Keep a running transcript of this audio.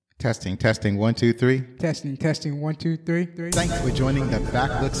Testing, 1, 2, 3. Testing, 1, 2, 3. Thanks for joining the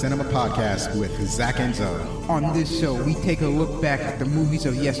Backlook Cinema Podcast with Zach and Zoe. On this show, we take a look back at the movies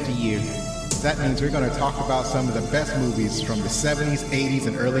of yesteryear. That means we're going to talk about some of the best movies from the 70s, 80s,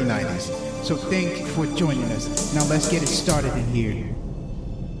 and early 90s. So thank you for joining us. Now let's get it started in here.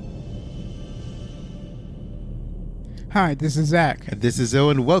 Hi, this is Zach. This is Zoe,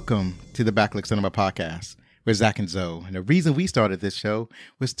 and welcome to the Backlook Cinema Podcast. We're Zach and Zoe, and the reason we started this show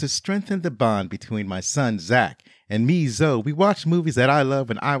was to strengthen the bond between my son, Zach, and me, Zoe. We watched movies that I loved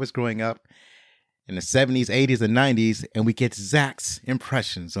when I was growing up in the 70s, 80s, and 90s, and we get Zach's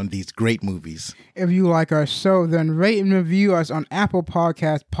impressions on these great movies. If you like our show, then rate and review us on Apple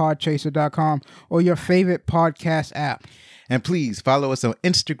Podcasts, Podchaser.com, or your favorite podcast app. And please follow us on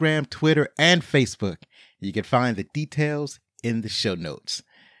Instagram, Twitter, and Facebook. You can find the details in the show notes.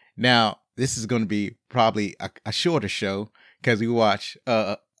 Now, this is going to be probably a shorter show because we watch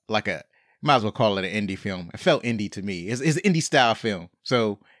might as well call it an indie film. It felt indie to me. It's an indie style film.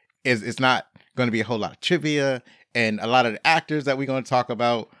 So it's not going to be a whole lot of trivia and a lot of the actors that we're going to talk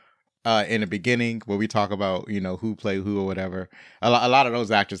about in the beginning where we talk about, you know, who played who or whatever. A lot of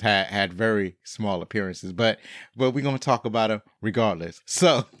those actors had very small appearances, but we're going to talk about them regardless.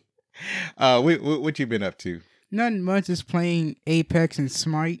 So what you been up to? Nothing much, just playing Apex and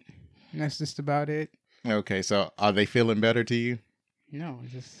Smite. And that's just about it. Okay, so are they feeling better to you? No,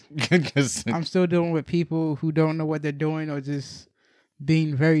 just I'm still dealing with people who don't know what they're doing or just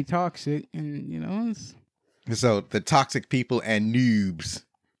being very toxic, and you know. So the toxic people and noobs.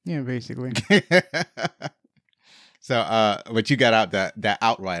 Yeah, basically. So, but you got out that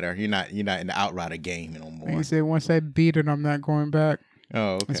Outrider. You're not in the Outrider game no more. Like you said, once I beat it, I'm not going back.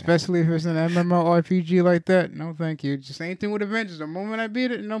 Oh, okay. Especially if it's an MMORPG like that. No, thank you. Just same thing with Avengers. The moment I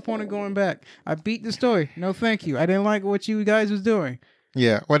beat it, no point in going back. I beat the story. No, thank you. I didn't like what you guys was doing.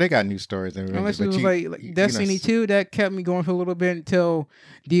 Yeah, well, they got new stories. Unless it was like Destiny 2, that kept me going for a little bit until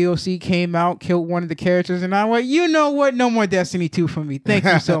DLC came out, killed one of the characters, and I went, you know what? No more Destiny 2 for me. Thank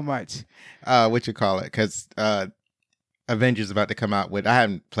you so much. What you call it? Because Avengers about to come out with. I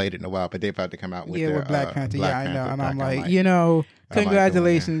haven't played it in a while, but they're about to come out with with Black Panther. Black I know, Panther, and I'm Black like, you know,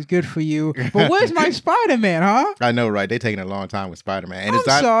 congratulations, good for you. But where's my Spider-Man, huh? I know, right? They're taking a long time with Spider-Man. And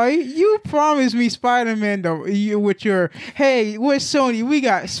sorry, you promised me Spider-Man though. With your hey, where's Sony? We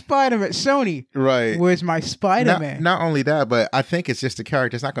got Spider-Man. Sony, right? Where's my Spider-Man? Not only that, but I think it's just the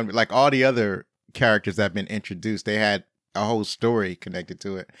character. It's not going to be like all the other characters that have been introduced. They had a whole story connected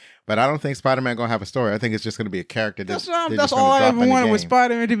to it, but I don't think Spider-Man gonna have a story. I think it's just gonna be a character. That's all I ever wanted was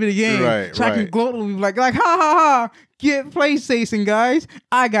Spider-Man to be the game, right? So I can gloatly be like ha ha ha, get PlayStation guys.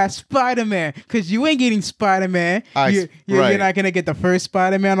 I got Spider-Man because you ain't getting Spider-Man. You're not gonna get the first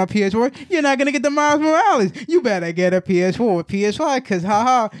Spider-Man on PS4. You're not gonna get the Miles Morales. You better get a PS4 or PS5 because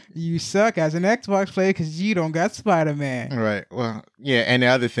haha, you suck as an Xbox player because you don't got Spider-Man. Right. Well, yeah. And the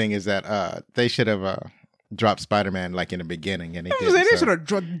other thing is that they should have dropped Spider-Man like in the beginning, and they should have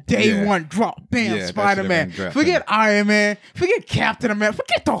dropped day one drop. Bam, Spider-Man. Forget Iron Man. Forget Captain America.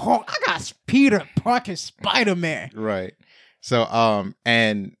 Forget the Hulk. I got Peter Parker Spider-Man. Right. So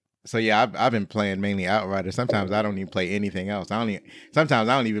yeah, I've been playing mainly Outrider. Sometimes I don't even play anything else. Sometimes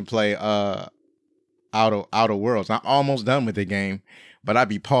I don't even play Outer Worlds. I'm almost done with the game, but I'd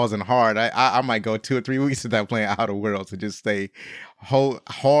be pausing hard. I might go 2 or 3 weeks without playing Outer Worlds and just stay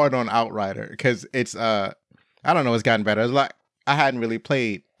hard on Outrider because it's I don't know, it's gotten better. It's like I hadn't really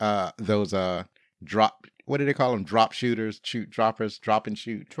played those drop. What do they call them? Drop shooters, drop and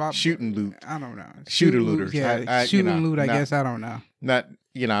shoot, shoot and loot. I don't know. Shooter looters. Yeah, shoot and loot. I guess I don't know.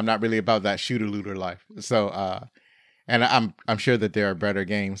 I'm not really about that shooter looter life. So and I'm sure that there are better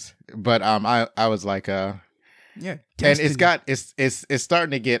games, but I was like yeah, Destiny. And it's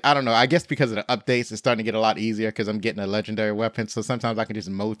starting to get, I don't know, I guess because of the updates, it's starting to get a lot easier because I'm getting a legendary weapon, so sometimes I can just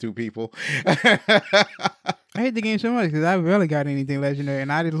mow through people. I hate the game so much because I really got anything legendary, and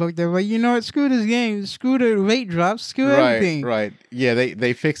I just looked at, well, you know what, screw this game, screw the rate drops, screw everything. Right. Yeah,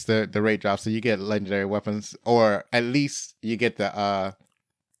 they fixed the rate drops, so you get legendary weapons, or at least you get the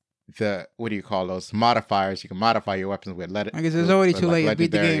what do you call those modifiers? You can modify your weapons with I guess it's already too late to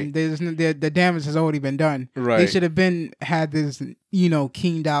beat the game. The damage has already been done. Right. They should have had this,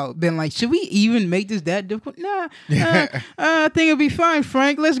 keened out. Been like, should we even make this that difficult? Nah. I think it'll be fine,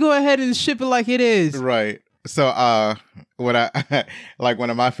 Frank. Let's go ahead and ship it like it is. Right. So, what I like one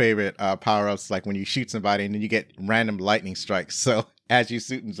of my favorite power ups, like when you shoot somebody and then you get random lightning strikes. So as you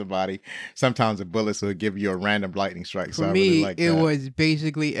shooting somebody, sometimes the bullets will give you a random lightning strike. So For I me, really like it that. was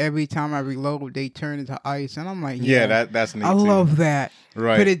basically every time I reload, they turn into ice, and I'm like, that's neat. I love that.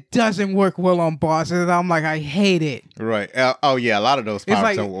 Right. But it doesn't work well on bosses. I'm like, I hate it. Right. Oh yeah, a lot of those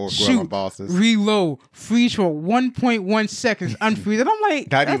powers don't work well on bosses. Reload, freeze for 1.1 seconds, unfreeze, and I'm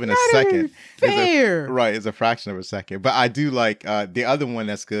like, not even a second. Even fair. It's a fraction of a second. But I do like the other one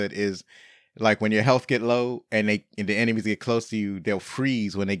that's good is like when your health get low and the enemies get close to you, they'll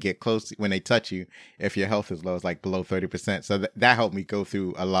freeze when they get close when they touch you. If your health is low, it's like below 30%. So that helped me go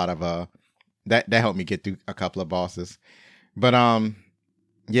through a lot of that helped me get through a couple of bosses. But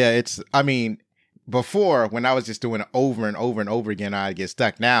yeah, before when I was just doing it over and over and over again, I'd get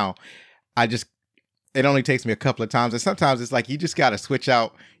stuck. Now it only takes me a couple of times, and sometimes it's like you just got to switch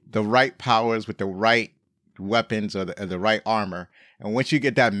out the right powers with the right weapons or the right armor. And once you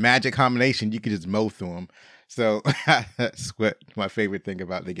get that magic combination, you can just mow through them. So that's what my favorite thing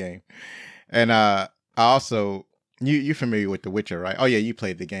about the game. And I also, you're familiar with The Witcher, right? Oh yeah, you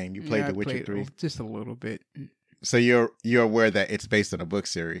played the game. You played The Witcher 3. Just a little bit. So you're aware that it's based on a book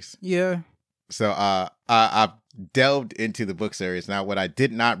series. Yeah. So I've delved into the book series. Now, what I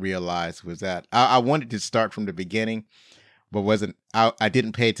did not realize was that I wanted to start from the beginning, but I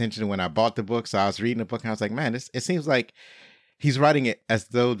didn't pay attention when I bought the book. So I was reading the book and I was like, man, it seems like he's writing it as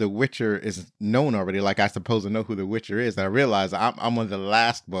though The Witcher is known already. Like I supposed to know who The Witcher is. And I realized I'm on the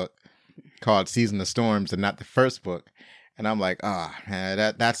last book called Season of Storms and not the first book. And I'm like,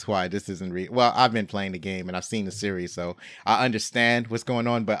 man, that's why this isn't real. Well, I've been playing the game and I've seen the series, so I understand what's going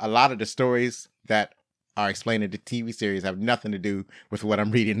on. But a lot of the stories that are explained in the TV series have nothing to do with what I'm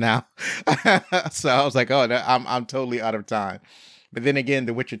reading now. So I was like, I'm totally out of time. But then again,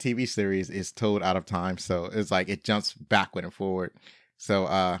 the Witcher TV series is told out of time, so it's like it jumps backward and forward. So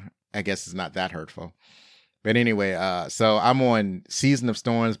I guess it's not that hurtful. But anyway, so I'm on Season of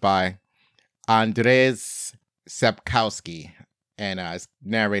Storms by Andrzej Sapkowski, and it's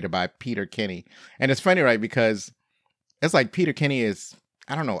narrated by Peter Kenny. And it's funny, right? Because it's like Peter Kenny is,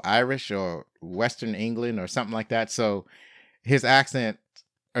 I don't know, Irish or Western England or something like that. So his accent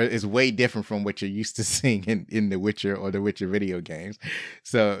is way different from what you're used to seeing in The Witcher or The Witcher video games.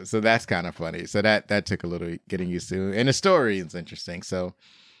 So that's kind of funny. So that took a little getting used to. And the story is interesting. So,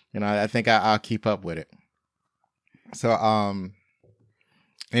 I think I'll keep up with it. So,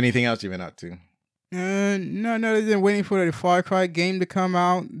 anything else you've been up to? No, they're waiting for the Far Cry game to come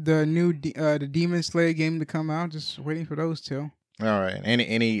out, the new the Demon Slayer game to come out. Just waiting for those two. All right.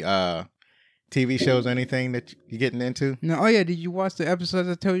 Any TV shows or anything that you're getting into? No. Oh yeah, did you watch the episodes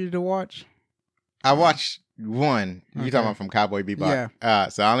I told you to watch? I watched one. Okay. You talking about from Cowboy Bebop? Yeah.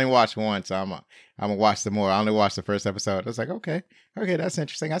 So I only watched one. So I'm gonna watch some more. I only watched the first episode. I was like, okay, that's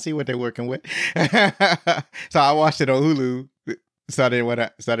interesting. I see what they're working with. So I watched it on Hulu. So I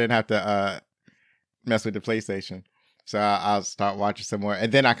didn't have to mess with the PlayStation. So I'll start watching some more,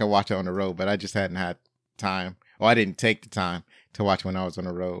 and then I can watch it on the road. But I just hadn't had time, or I didn't take the time to watch when I was on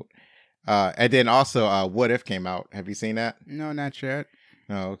the road. And then also, What If came out. Have you seen that? No, not yet.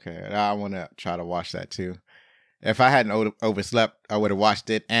 Oh, okay. I want to try to watch that too. If I hadn't overslept, I would have watched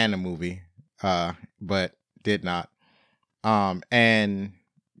it and the movie, but did not. And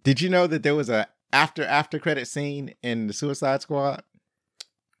did you know that there was a after credit scene in the Suicide Squad?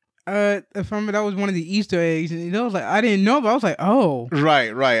 If I remember, that was one of the Easter eggs, and it was like I didn't know, but I was like, oh,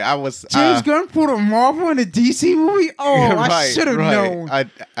 right. I was James Gunn put a Marvel in a DC movie. Oh, right, I should have known.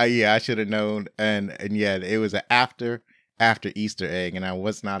 I should have known, and yeah, it was an after Easter egg, and I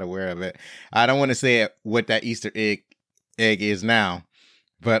was not aware of it. I don't want to say what that Easter egg is now,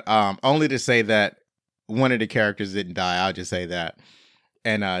 but only to say that one of the characters didn't die. I'll just say that,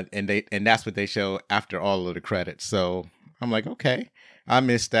 and that's what they show after all of the credits. So I'm like, okay. I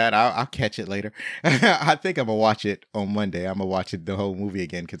missed that. I'll catch it later. I think I'm gonna watch it on Monday. I'm gonna watch the whole movie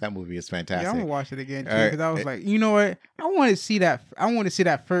again because that movie is fantastic. Yeah, I'm gonna watch it again too because I was like, you know what? I want to see that. I want to see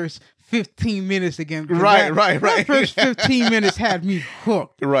that first 15 minutes again. Right. That first 15 minutes had me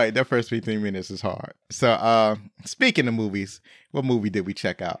hooked. Right, that first 15 minutes is hard. So, speaking of movies, what movie did we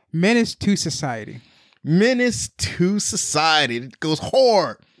check out? Menace II Society. Menace II Society. It goes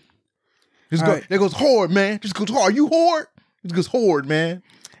hard. It goes hard, man. Just goes hard. You hard? It goes hard, man.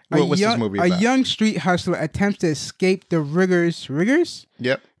 What's this movie about? A young street hustler attempts to escape the rigors?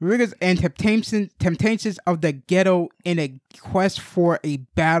 Yep. Rigors and temptations of the ghetto in a quest for a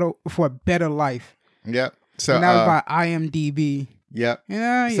better life. Yep. So and that was by IMDb. Yep.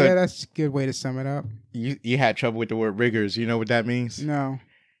 Yeah, that's a good way to sum it up. You had trouble with the word rigors. You know what that means? No.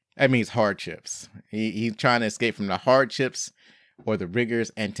 That means hardships. He's trying to escape from the hardships or the rigors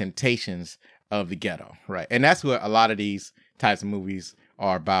and temptations of the ghetto, right? And that's what a lot of these types of movies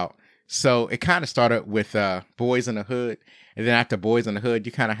are about. So it kind of started with Boys in the Hood. And then after Boys in the Hood,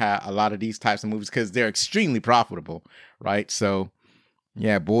 you kind of had a lot of these types of movies because they're extremely profitable, right? So,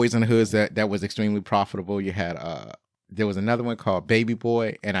 yeah, Boys in the Hood, that was extremely profitable. You had, there was another one called Baby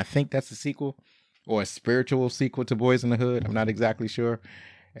Boy, and I think that's a sequel or a spiritual sequel to Boys in the Hood. I'm not exactly sure.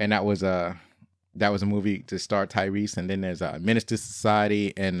 And that was a movie to star Tyrese. And then there's Menace II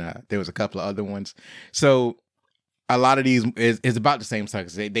Society, and there was a couple of other ones. So a lot of these is about the same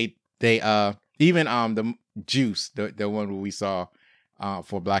size. They even the Juice, the one we saw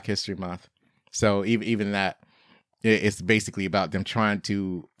for Black History Month. So even that, it's basically about them trying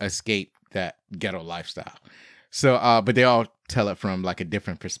to escape that ghetto lifestyle. So, but they all tell it from like a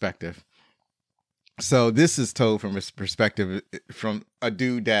different perspective. So this is told from a perspective from a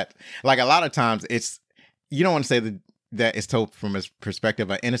dude that, like, a lot of times you don't want to say that it's told from his perspective,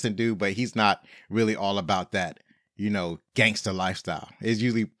 an innocent dude, but he's not really all about that, gangster lifestyle. It's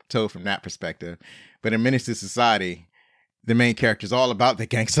usually told from that perspective. But in Menace II Society, the main character is all about the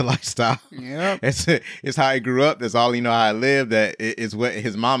gangster lifestyle. Yep. It's how he grew up. That's all he know how to live. That is what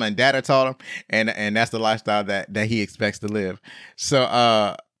his mama and dad taught him. And that's the lifestyle that he expects to live.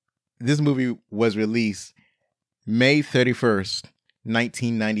 So this movie was released May 31st,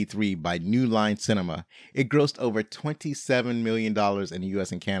 1993 by New Line Cinema. It grossed over $27 million in the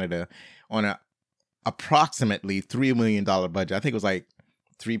U.S. and Canada on a approximately $3 million budget. I think it was like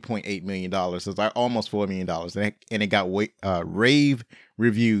 $3.8 million. So it's like almost $4 million. And it got rave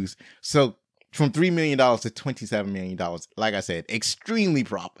reviews. So from $3 million to $27 million, like I said, extremely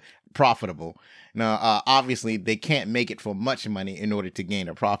profitable. Now, obviously, they can't make it for much money in order to gain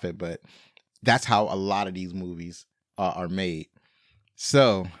a profit, but that's how a lot of these movies are made.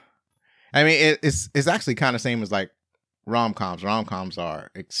 So, I mean, it's actually kind of same as like rom-coms. Rom-coms are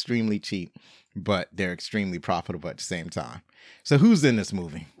extremely cheap, but they're extremely profitable at the same time. So who's in this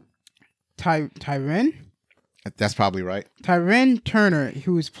movie? Tyrone? That's probably right. Tyrone Turner,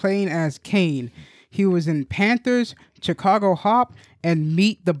 who was playing as Kane. He was in Panthers, Chicago Hop, and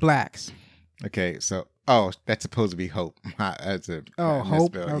Meet the Blacks. Okay, so that's supposed to be Hope.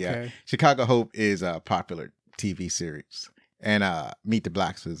 Hope. Okay. Yeah. Chicago Hope is a popular TV series. And Meet the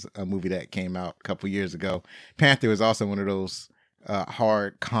Blacks was a movie that came out a couple years ago. Panther was also one of those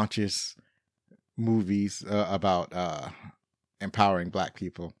hard, conscious movies about empowering Black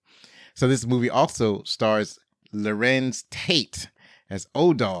people. So this movie also stars Lorenz Tate as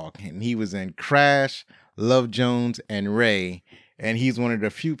O-Dog, and he was in Crash, Love Jones, and Ray. And he's one of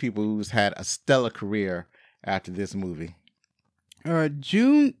the few people who's had a stellar career after this movie.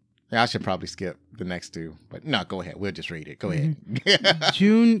 June. Yeah, I should probably skip the next two, but no, go ahead. We'll just read it. Go ahead.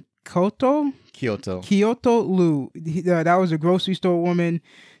 June Kyoto Lu. That was a grocery store woman.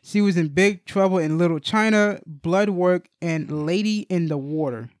 She was in Big Trouble in Little China, Blood Work, and Lady in the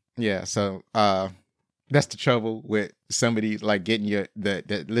Water. Yeah, so that's the trouble with somebody like getting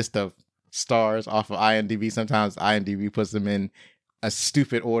the list of stars off of IMDb. Sometimes IMDb puts them in a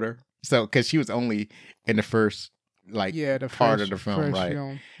stupid order. So, because she was only in the first part of the film, right?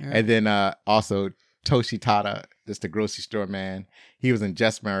 Film. Yeah. And then also Toshi Tada, that's the grocery store man. He was in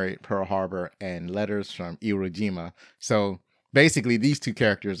Just Married, Pearl Harbor, and Letters from Iwo Jima. So basically, these two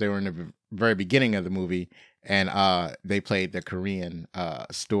characters, they were in the very beginning of the movie, and they played the Korean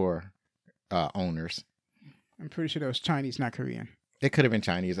store owners. I'm pretty sure that was Chinese, not Korean. It could have been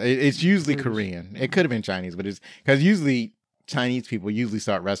Chinese. It's usually Korean. It could have been Chinese, but it's because usually Chinese people usually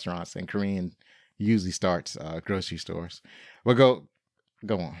start restaurants, and Korean usually starts grocery stores. Well, go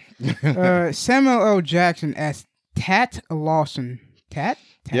on. Samuel L. Jackson as Tat Lawson. Tat?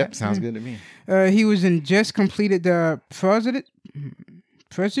 Yep, sounds good to me. He was in just completed the Protege.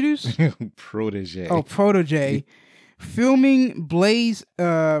 Filming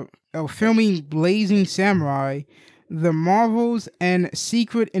Blazing Samurai, The Marvels, and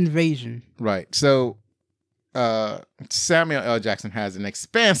Secret Invasion. Right. So Samuel L. Jackson has an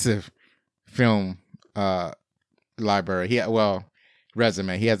expansive film library.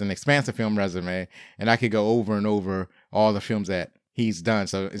 Resume. He has an expansive film resume, and I could go over and over all the films that he's done.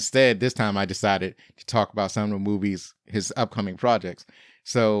 So instead, this time I decided to talk about some of the movies, his upcoming projects.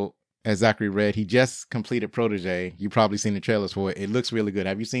 So as Zachary read, he just completed Protege. You've probably seen the trailers for it. It looks really good.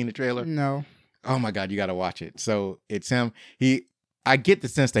 Have you seen the trailer? No. Oh my God, you got to watch it. So it's him. I get the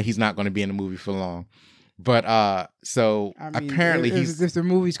sense that he's not going to be in the movie for long. But apparently if the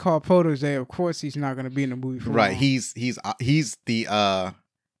movie's called Protege, of course he's not going to be in the movie for long. Right. He's the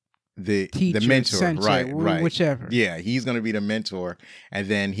teacher, the mentor, sensei, right, whichever. Yeah, he's going to be the mentor, and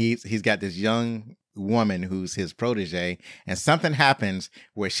then he's got this young woman who's his protege, and something happens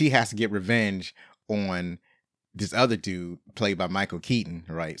where she has to get revenge on this other dude played by Michael Keaton,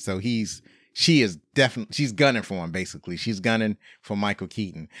 right? So she's gunning for him, basically. She's gunning for Michael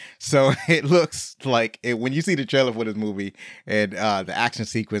Keaton. So it looks like when you see the trailer for this movie and the action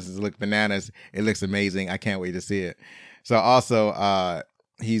sequences look bananas, it looks amazing. I can't wait to see it. So also,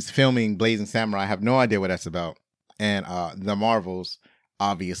 he's filming Blazing Samurai. I have no idea what that's about. And The Marvels,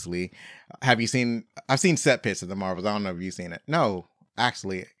 obviously. I've seen set pictures of The Marvels. I don't know if you've seen it. No,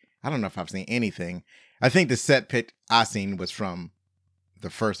 actually, I don't know if I've seen anything. I think the set pic I seen was from the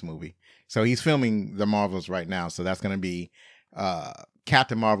first movie. So he's filming The Marvels right now. So that's going to be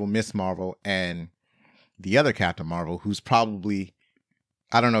Captain Marvel, Miss Marvel, and the other Captain Marvel, who's probably,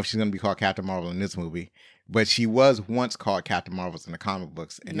 I don't know if she's going to be called Captain Marvel in this movie, but she was once called Captain Marvel in the comic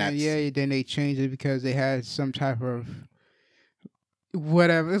books. And then they changed it because they had some type of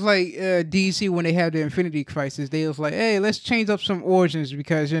whatever. It's like DC when they had the Infinity Crisis, they was like, "Hey, let's change up some origins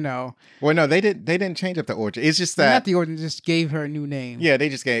because Well, no, they didn't change up the origin. It's just that not the origin, just gave her a new name. Yeah, they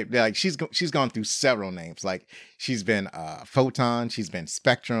just gave she's gone through several names. Like she's been Photon, she's been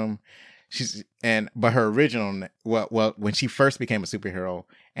Spectrum, but her original when she first became a superhero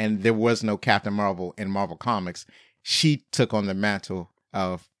and there was no Captain Marvel in Marvel Comics, she took on the mantle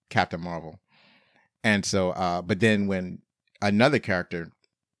of Captain Marvel, and so but then when another character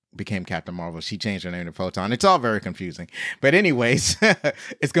became Captain Marvel, she changed her name to Photon. It's all very confusing. But anyways,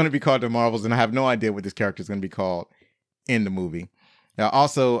 it's going to be called The Marvels, and I have no idea what this character is going to be called in the movie.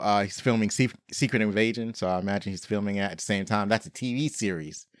 Also, he's filming Secret Invasion, so I imagine he's filming it at the same time. That's a TV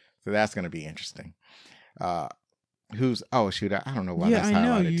series, so that's going to be interesting. I don't know why that's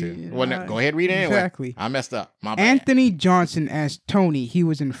highlighted too. Well, no, go ahead, read it anyway. Exactly. I messed up. My bad. Anthony Johnson as Tony. He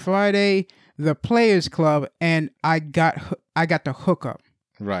was in Friday, The Players Club, and I got the hookup.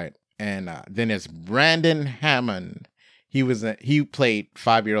 Right. And then there's Brandon Hammond. He played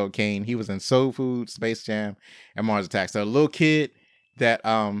 5-year-old Kane. He was in Soul Food, Space Jam, and Mars Attacks. So a little kid that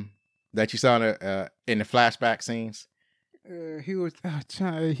you saw in the flashback scenes. He was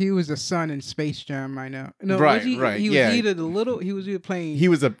the son in Space Jam right now. No, right. He was either playing. He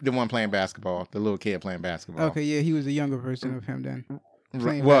was the one playing basketball. The little kid playing basketball. Okay, yeah, he was a younger version of him then.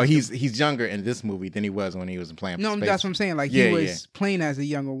 Well, he's younger in this movie than he was when he was playing. No, Space. He was playing as a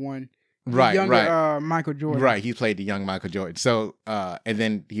younger one. Right. Michael Jordan. Right, he played the young Michael Jordan. So, and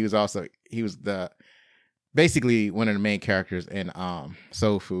then he was basically one of the main characters in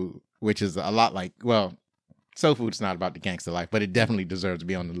Soul Food, which is a lot like, well, Soul Food's not about the gangster life, but it definitely deserves to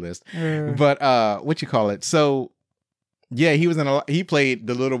be on the list. But what you call it? So, yeah, he played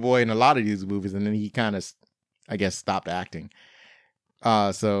the little boy in a lot of these movies, and then he kind of, I guess, stopped acting.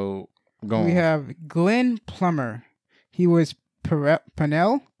 So go on. We have Glenn Plummer. He was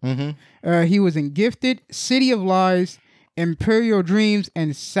Purnell. Mm-hmm. He was in Gifted, City of Lies, Imperial Dreams,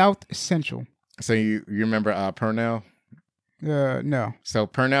 and South Central. So you remember Purnell? No. So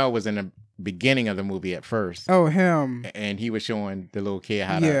Purnell was in the beginning of the movie at first. Oh, him. And he was showing the little kid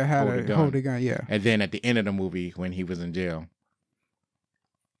how to hold the gun. Yeah. And then at the end of the movie when he was in jail.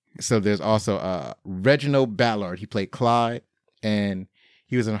 So there's also Reginald Ballard. He played Clyde, and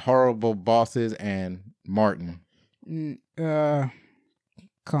he was in Horrible Bosses and Martin.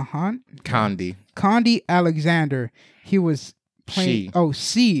 Condi Alexander. He was playing.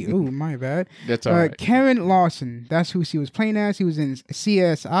 My bad. That's all right. Karen Lawson. That's who she was playing as. He was in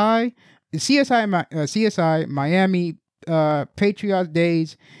CSI, Miami, Patriot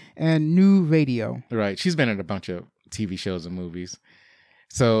Days, and New Radio. Right. She's been in a bunch of TV shows and movies.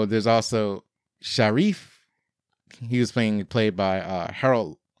 So there's also Sharif. He was played by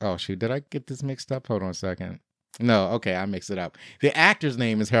Harold. Oh, shoot. Did I get this mixed up? Hold on a second. No. Okay. I mixed it up. The actor's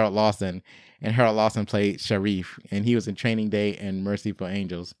name is Harold Lawson, and Harold Lawson played Sharif, and he was in Training Day and Merciful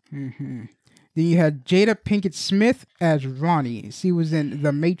Angels. Mm-hmm. Then you had Jada Pinkett Smith as Ronnie. She was in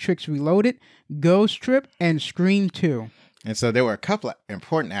The Matrix Reloaded, Ghost Trip, and Scream 2. And so there were a couple of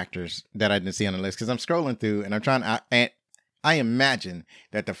important actors that I didn't see on the list because I'm scrolling through and I'm trying to, and I imagine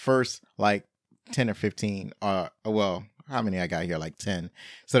that the first 10 or 15 are, well, how many I got here? 10.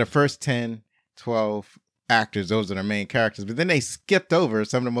 So the first 10, 12 actors, those are the main characters. But then they skipped over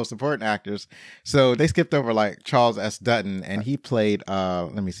some of the most important actors. So they skipped over Charles S. Dutton, and he played,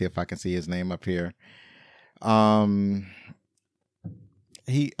 let me see if I can see his name up here.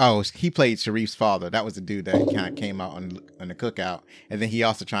 He played Sharif's father. That was the dude that kind of came out on the cookout. And then he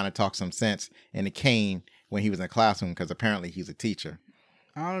also trying to talk some sense in the cane when he was in the classroom because apparently he's a teacher.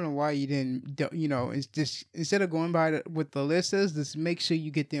 I don't know why you didn't, it's just, instead of going by what the list is, just make sure you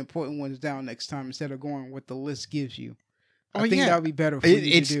get the important ones down next time instead of going what the list gives you. I think that would be better for you to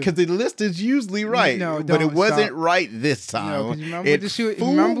do. It's because the list is usually right, but it wasn't right this time. No,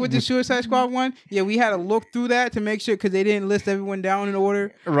 remember with the Suicide Squad one? Yeah, we had to look through that to make sure because they didn't list everyone down in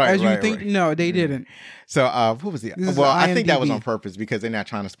order. Right, as you think. Right. No, they didn't. So what was the? Well, I think that was on purpose because they're not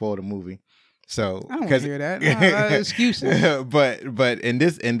trying to spoil the movie. So I don't hear that. No, excuses. but in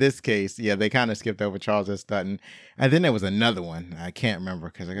this case, yeah, they kind of skipped over Charles S. Dutton, and then there was another one I can't remember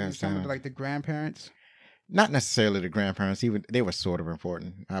because I got something like the grandparents. Not necessarily the grandparents. Even they were sort of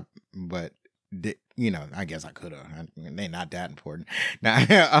important, but I guess I could have. They're not that important. Now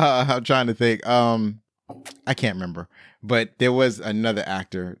I'm trying to think. I can't remember, but there was another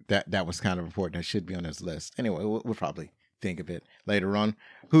actor that was kind of important that should be on this list. Anyway, we'll probably think of it later on.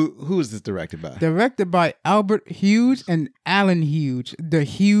 Who is this directed by? Directed by Albert Hughes and Alan Hughes, the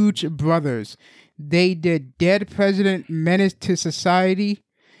Hughes brothers. They did Dead President, Menace to Society,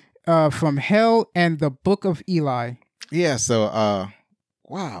 From Hell, and The Book of Eli. Yeah, so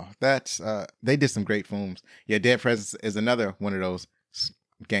wow, that's they did some great films. Yeah, Dead President is another one of those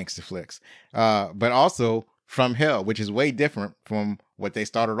gangster flicks. But also From Hell, which is way different from what they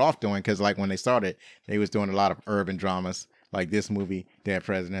started off doing, because like when they started, they was doing a lot of urban dramas like this movie, Dead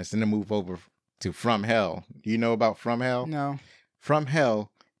Presidents, and then move over to From Hell. Do you know about From Hell? No. From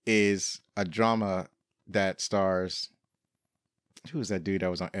Hell is a drama that stars, who was that dude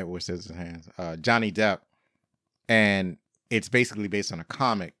that was on Edward Scissorhands? Johnny Depp. And it's basically based on a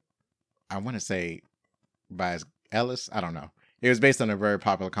comic, I want to say by Ellis, I don't know. It was based on a very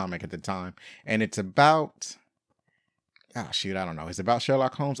popular comic at the time. And it's about, I don't know. It's about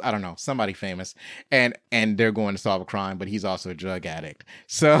Sherlock Holmes. I don't know. Somebody famous. And they're going to solve a crime, but he's also a drug addict.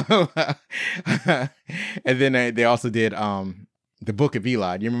 So, and then they also did The Book of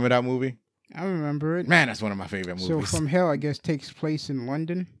Eli. Do you remember that movie? I remember it. Man, that's one of my favorite movies. So From Hell, I guess, takes place in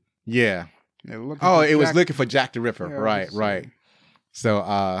London. Yeah. It was looking for Jack the Ripper. Yeah, right.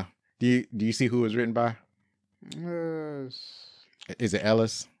 So, do you see who it was written by? Is it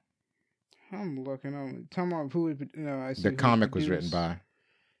Ellis? I'm looking. I'm talking about who. I see the comic was written by.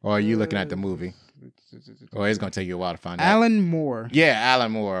 Or are you looking at the movie? Or it's gonna take you a while to find out. Alan Moore. Yeah,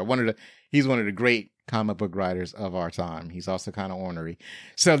 Alan Moore. He's one of the great comic book writers of our time. He's also kind of ornery.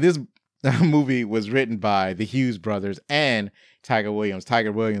 So this movie was written by the Hughes brothers and Tiger Williams.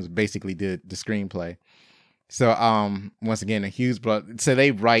 Tiger Williams basically did the screenplay. So once again, the Hughes brothers. So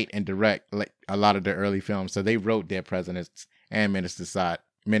they write and direct like a lot of the early films. So they wrote Dead Presidents and Menace to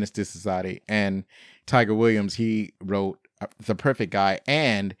Society. And Tiger Williams, he wrote The Perfect Guy,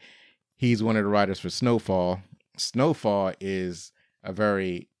 and he's one of the writers for Snowfall. Snowfall is a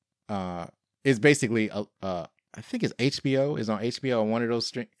very is basically I think it's HBO, is on HBO,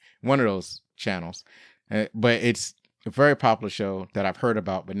 one of those channels, but it's a very popular show that I've heard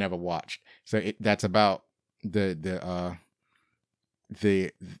about but never watched. So that's about the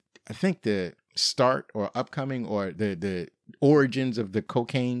I think the start or upcoming or the origins of the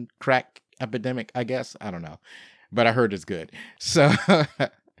cocaine crack epidemic, I guess. I don't know, but I heard it's good. So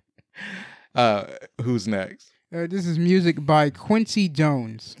who's next? This is music by Quincy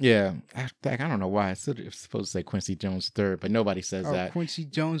Jones. Yeah. I don't know why. It's supposed to say Quincy Jones III, but nobody says that. Quincy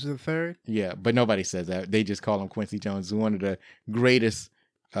Jones III? Yeah, but nobody says that. They just call him Quincy Jones, one of the greatest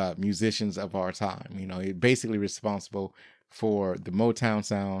musicians of our time. He's basically responsible for the Motown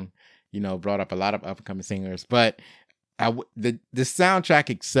sound, brought up a lot of upcoming singers. But the soundtrack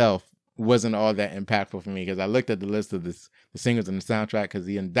itself wasn't all that impactful for me because I looked at the list of the singers in the soundtrack because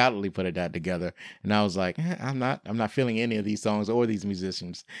he undoubtedly put that together, and I was like, I'm not feeling any of these songs or these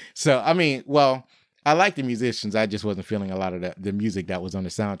musicians. So I mean, well, I like the musicians, I just wasn't feeling a lot of the music that was on the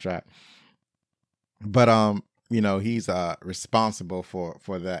soundtrack. But he's responsible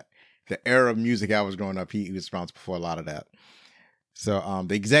for that. The era of music I was growing up, he was responsible for a lot of that. So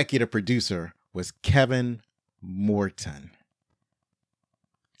the executive producer was Kevin Morton.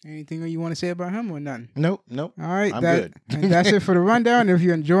 Anything you want to say about him or none? Nope. All right, I'm good. And that's it for the rundown. If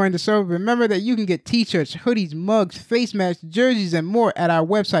you're enjoying the show, remember that you can get t-shirts, hoodies, mugs, face masks, jerseys, and more at our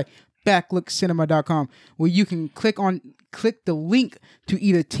website, backlookcinema.com, where you can click the link to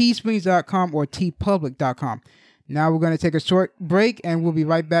either teesprings.com or teepublic.com. Now we're going to take a short break, and we'll be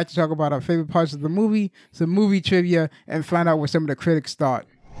right back to talk about our favorite parts of the movie, some movie trivia, and find out what some of the critics thought.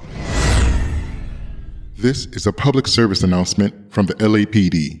 This is a public service announcement from the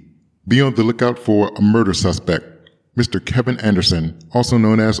LAPD. Be on the lookout for a murder suspect, Mr. Kevin Anderson, also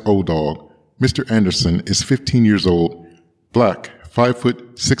known as O-Dog. Mr. Anderson is 15 years old, black, 5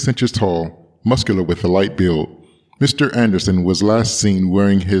 foot 6 inches tall, muscular with a light build. Mr. Anderson was last seen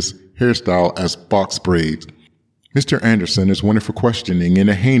wearing his hairstyle as box braids. Mr. Anderson is wanted for questioning in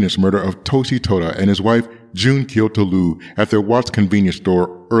the heinous murder of Toshi Toda and his wife Jun Kyoto Lu at their Watts convenience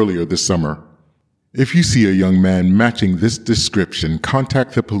store earlier this summer. If you see a young man matching this description,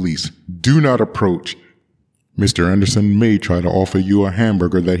 contact the police. Do not approach. Mr. Anderson may try to offer you a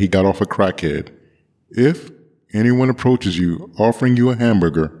hamburger that he got off a crackhead. If anyone approaches you offering you a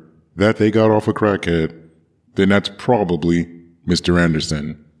hamburger that they got off a crackhead, then that's probably Mr.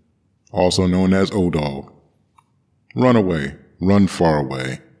 Anderson, also known as O-Dog. Run away. Run far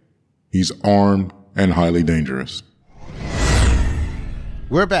away. He's armed and highly dangerous.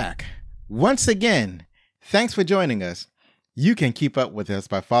 We're back. Once again, thanks for joining us. You can keep up with us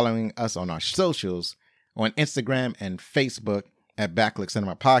by following us on our socials, on Instagram and Facebook at Backlook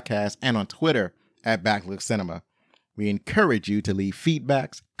Cinema Podcast, and on Twitter at Backlook Cinema. We encourage you to leave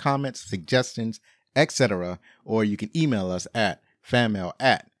feedbacks, comments, suggestions, etc., or you can email us at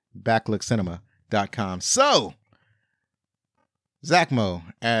fanmail@backlookcinema.com. So, Zachmo,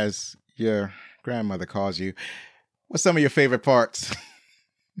 as your grandmother calls you, what's some of your favorite parts?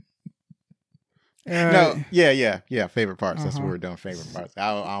 Favorite parts. That's what we're doing. Favorite parts.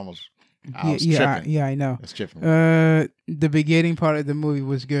 I was tripping. I know. That's tripping. The beginning part of the movie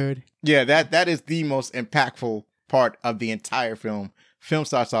was good. Yeah, that is the most impactful part of the entire film. Film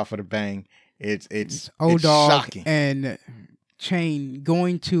starts off with a bang. It's O-Dog shocking. And Chain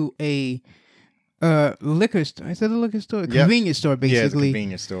going to a liquor store. Is that a liquor store? Convenience store, basically. Yeah, it's a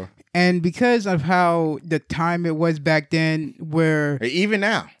convenience store. And because of how the time it was back then, where even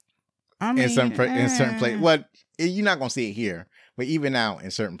now. In certain places. Well, you're not going to see it here, but even now in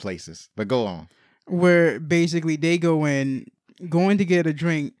certain places. But go on. Where basically they going to get a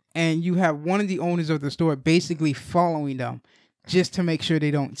drink, and you have one of the owners of the store basically following them just to make sure they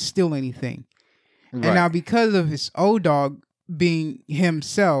don't steal anything. Right. And now because of his O-Dog being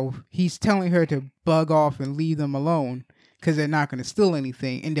himself, he's telling her to bug off and leave them alone because they're not going to steal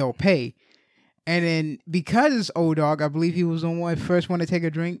anything and they'll pay. And then because it's O-Dog, I believe he was the first one to take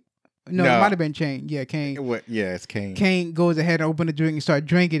a drink. No, it might have been Chain. Yeah, Kane. It's Kane. Kane goes ahead and opens the drink and starts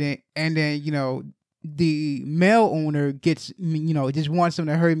drinking it. And then, the male owner gets, just wants them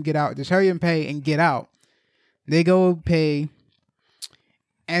to hurry and get out. Just hurry and pay and get out. They go pay.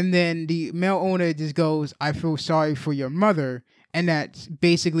 And then the male owner just goes, I feel sorry for your mother. And that's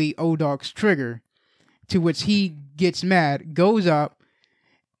basically O-Dog's trigger. To which he gets mad, goes up.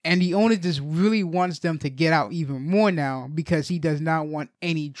 And the owner just really wants them to get out even more now because he does not want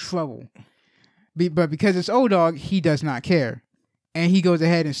any trouble. But because it's O-Dog, he does not care. And he goes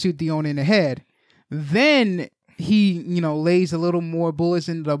ahead and shoots the owner in the head. Then he, lays a little more bullets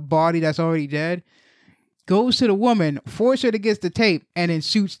into the body that's already dead. Goes to the woman, forces her to get the tape, and then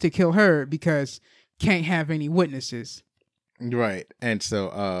shoots to kill her because can't have any witnesses. Right. And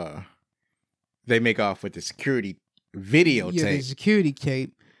so they make off with the security videotape. Yeah, the security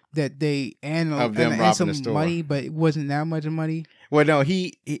tape. That they and some the store. Money, but it wasn't that much money. Well, no,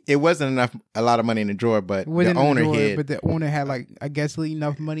 it wasn't a lot of money in the drawer, but the owner hid. But the owner had I guess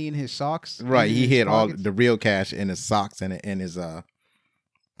enough money in his socks. Right, he hid all the real cash in his socks and in his I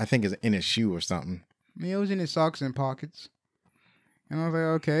think it's in his shoe or something. Yeah, it was in his socks and pockets. And I was like,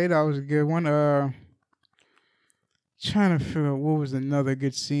 okay, that was a good one. Trying to figure out what was another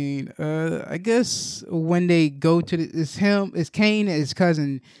good scene. I guess when they go to it's Kane and his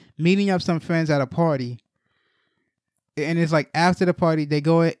cousin meeting up some friends at a party. And it's after the party, they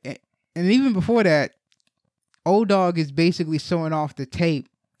go, and even before that, O-Dog is basically showing off the tape.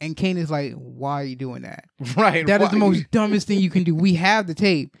 And Kane is like, why are you doing that? Right. That is the most dumbest thing you can do. We have the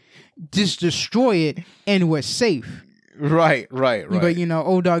tape. Just destroy it and we're safe. Right. But,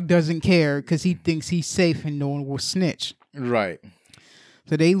 O-Dog doesn't care because he thinks he's safe and no one will snitch. Right.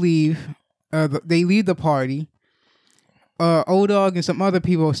 So they leave. They leave the party. O-Dog and some other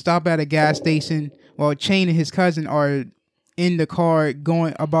people stop at a gas station while Chain and his cousin are in the car at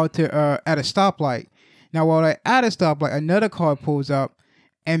a stoplight. Now, while they're at a stoplight, another car pulls up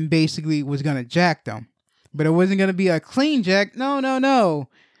and basically was going to jack them. But it wasn't going to be a clean jack. No.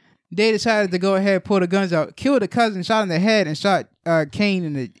 They decided to go ahead, pull the guns out, kill the cousin, shot in the head, and shot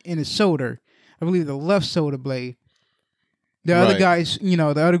Kane in the shoulder. I believe the left shoulder blade. The other guys, the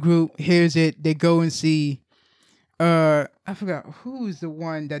other group hears it. They go and see. I forgot who was the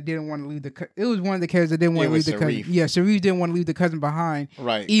one that didn't want to leave it was one of the characters that didn't want to leave the cousin. Yeah, Sharif didn't want to leave the cousin behind.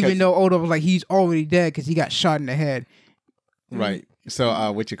 Right. Even though Odo was like, he's already dead because he got shot in the head. Right.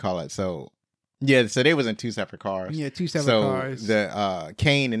 So, what you call it? So, yeah, so they was in two separate cars. Yeah, two separate cars. So, the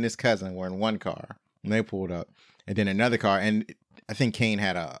Kane and his cousin were in one car, and they pulled up. And then another car, and I think Kane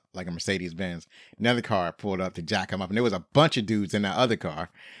had a Mercedes-Benz. Another car pulled up to jack him up, and there was a bunch of dudes in that other car,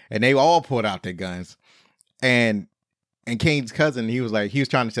 and they all pulled out their guns. and Kane's cousin, he was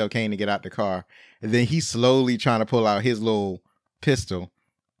trying to tell Kane to get out the car, and then he's slowly trying to pull out his little pistol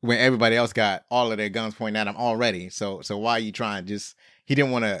when everybody else got all of their guns pointing at him already. So why are you trying? He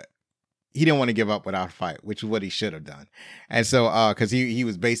didn't want to give up without a fight, which is what he should have done. And so because he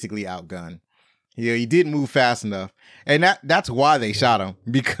was basically outgunned. He didn't move fast enough, and that's why they shot him,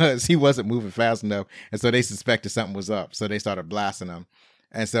 because he wasn't moving fast enough, and so they suspected something was up. So they started blasting him,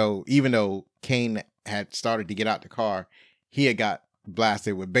 and so even though Kane had started to get out the car, he had got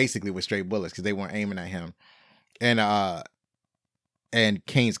blasted with straight bullets because they weren't aiming at him, and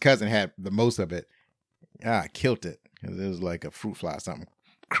Kane's cousin had the most of it. I killed it because it was like a fruit fly or something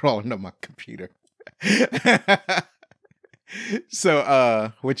crawling up my computer.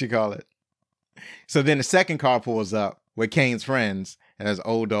 So what you call it? So then the second car pulls up with Kane's friends, and there's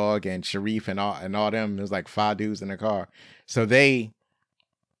Old Dog and Sharif and all them. There's like 5 dudes in the car. So they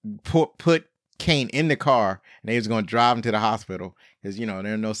put Kane in the car, and they was going to drive him to the hospital because, there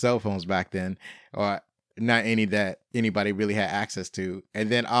are no cell phones back then, or not any that anybody really had access to. And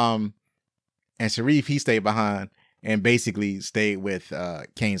then and Sharif, he stayed behind and basically stayed with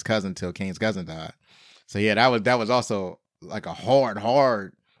Kane's cousin till Kane's cousin died. So yeah, that was also like a hard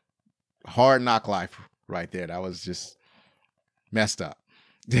knock life right there. That was just messed up.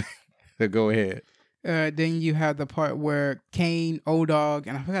 So go ahead. Then you have the part where Kane, Old Dog,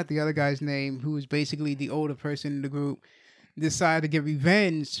 and I forgot the other guy's name, who was basically the older person in the group, decide to get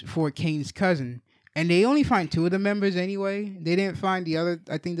revenge for Kane's cousin. And they only find 2 of the members anyway. They didn't find the other.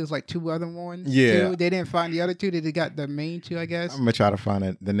 I think there's like 2 other ones. Yeah. Too. They didn't find the other 2. They got the main 2, I guess. I'm going to try to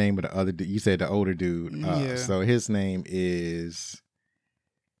find the name of the other dude. You said the older dude. Yeah. So his name is...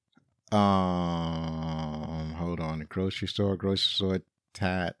 hold on. The grocery store,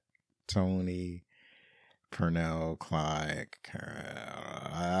 Tat, Tony, Purnell, Clyde.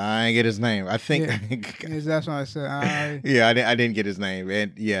 I didn't get his name. I think that's what I said. Yeah, I didn't get his name,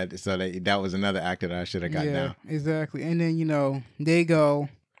 and yeah, so that was another actor that I should have got down. Exactly. And then they go,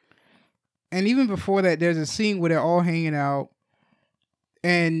 and even before that, there's a scene where they're all hanging out,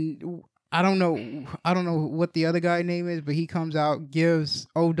 and I don't know what the other guy's name is, but he comes out, gives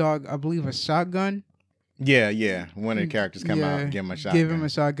Old Dog, I believe, a shotgun. Yeah. One of the characters come out and give him a shotgun. Give him a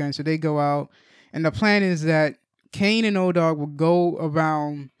shotgun. So they go out, and the plan is that Kane and Old Dog will go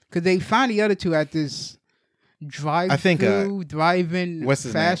around, because they find the other 2 at this drive-in fast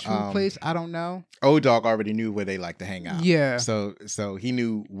food place. I don't know. Old Dog already knew where they like to hang out. Yeah. So he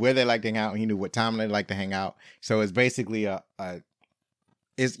knew where they like to hang out. He knew what time they like to hang out. So it's basically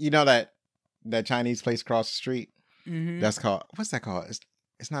it's that Chinese place across the street. Mm-hmm. That's called, what's that called?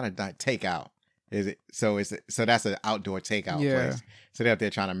 It's not a takeout. Is it? So that's an outdoor takeout place. So they're out there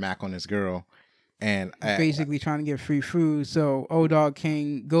trying to mac on this girl, and basically trying to get free food. So Old Dog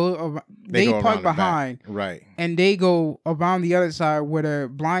King they park behind, right? And they go around the other side where the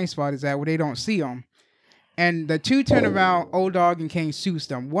blind spot is at, where they don't see them. And the 2 turn around. Old Dog and King shoots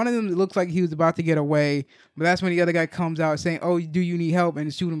them. One of them looks like he was about to get away, but that's when the other guy comes out saying, "Oh, do you need help?"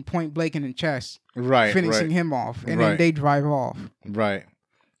 and shoot him point blank in the chest, right? Finishing him off, and then they drive off. Right.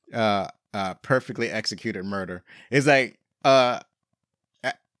 Perfectly executed murder. It's like my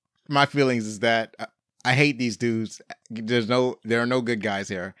feelings is that I hate these dudes. There are no good guys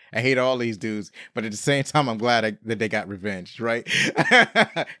here. I hate all these dudes, but at the same time, I'm glad that they got revenge. Right?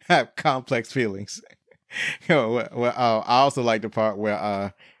 I have complex feelings. I also like the part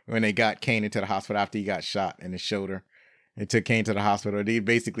where when they got Kane into the hospital after he got shot in his shoulder, and took Kane to the hospital. They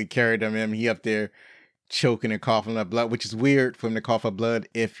basically carried him in. He up there choking and coughing up blood, which is weird for him to cough up blood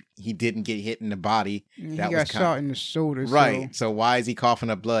if he didn't get hit in the body. He got shot in the shoulder. Right. So why is he coughing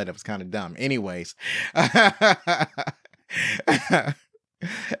up blood? That was kind of dumb. Anyways.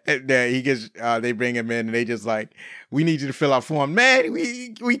 He gets they bring him in and they just like, we need you to fill out form. Man,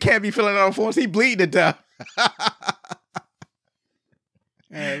 we can't be filling out forms. He bleeding to death.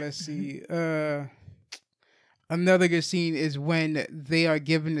 Let's see. Another good scene is when they are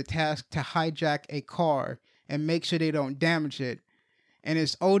given the task to hijack a car and make sure they don't damage it. And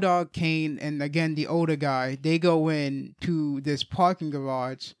it's Old Dog, Kane, and again, the older guy. They go in to this parking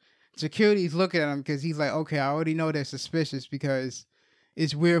garage. Security's looking at him because he's like, okay, I already know they're suspicious because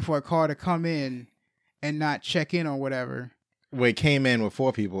it's weird for a car to come in and not check in or whatever. Well, it came in with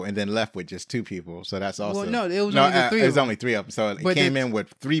 4 people and then left with just 2 people. So that's also... Well, no, it was only 3 of them. It was only 3 of them. So it came in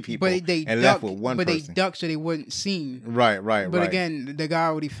with 3 people and left with 1 person. But they ducked so they weren't seen. Right. But again, the guy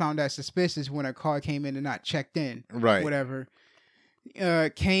already found that suspicious when a car came in and not checked in. Right. Whatever.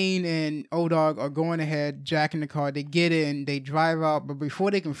 Kane and Old Dog are going ahead, jacking the car. They get in, they drive out. But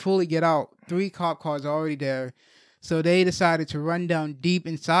before they can fully get out, 3 cop cars are already there. So they decided to run down deep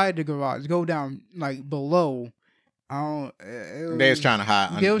inside the garage, go down like below. They was trying to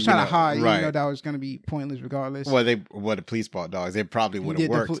hide. They was trying to hide. Right. You know that was going to be pointless regardless. Well, the police brought dogs. It probably would have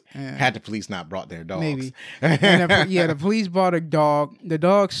worked had the police not brought their dogs. Maybe. The police brought a dog. The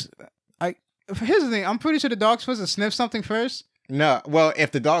dogs. Here's the thing. I'm pretty sure the dog's supposed to sniff something first. No. Well,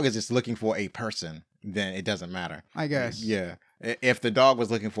 if the dog is just looking for a person, then it doesn't matter. I guess. Yeah. If the dog was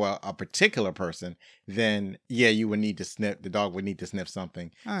looking for a particular person, then you would need to sniff. The dog would need to sniff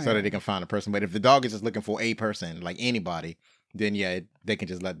something so that they can find a person. But if the dog is just looking for a person, like anybody, then they can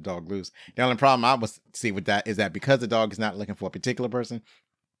just let the dog loose. The only problem I would see with that is that because the dog is not looking for a particular person,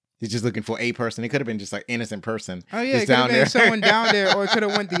 he's just looking for a person. It could have been just like innocent person. Oh yeah, it could have been someone down there, or it could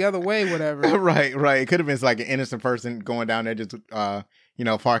have went the other way, whatever. Right. It could have been like an innocent person going down there, just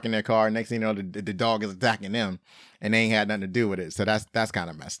parking their car. Next thing you know, the dog is attacking them, and they ain't had nothing to do with it. So that's kind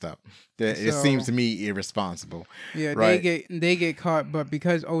of messed up. It seems to me irresponsible. Yeah, right? they get caught, but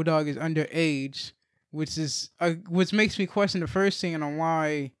because O-Dog is underage, which makes me question the first scene on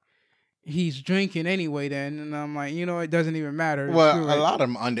why he's drinking anyway. Then, and I'm like, it doesn't even matter. Well, a lot of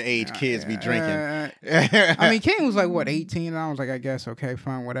them underage kids be drinking. I mean, Kane was like 18, and I was like, I guess okay,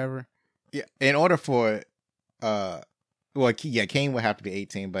 fine, whatever. Yeah, in order for Kane would have to be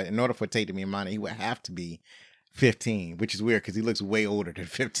 18, but in order for Tate to be a minor, he would have to be 15, which is weird because he looks way older than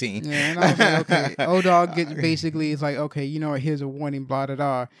 15. Yeah, and I was like, okay, O-Dog gets basically, it's like, okay, here's a warning, blah, blah,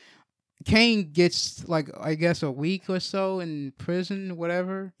 blah. Kane gets like, I guess, a week or so in prison,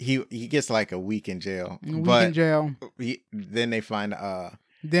 whatever. He gets like a week in jail. Then they find out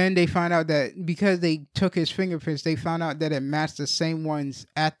that because they took his fingerprints, they found out that it matched the same ones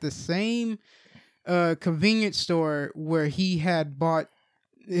at the same convenience store where he had bought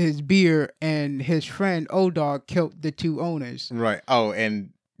his beer, and his friend O-Dog killed the two owners. Right. Oh, and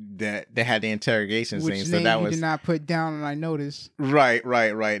that they had the interrogation scene. So that was did not put down, and I noticed. Right.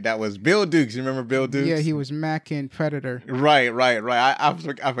 That was Bill Dukes. You remember Bill Dukes? Yeah, he was Mac in Predator. Right.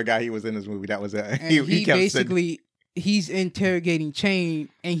 I forgot he was in this movie. That was he kept basically he's interrogating Chain,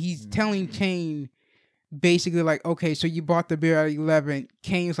 and he's telling Chain basically like, okay, so you bought the beer at 11.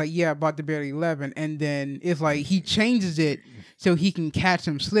 Kane's like, yeah, I bought the beer at 11, and then it's like he changes it so he can catch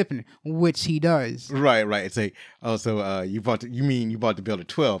him slipping, which he does. Right. It's like, oh, so you bought the beer at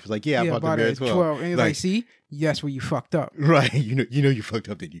 12? It's like, yeah, I bought the beer at 12. And he's like, see, that's where you fucked up. Right. You know you fucked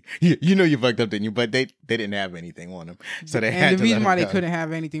up, didn't you? You know you fucked up, didn't you? But they didn't have anything on him, so they had to. And the reason why they couldn't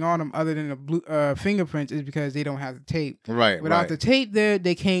have anything on him other than the blue fingerprints is because they don't have the tape. Right. Without the tape there,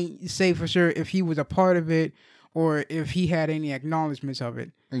 they can't say for sure if he was a part of it or if he had any acknowledgments of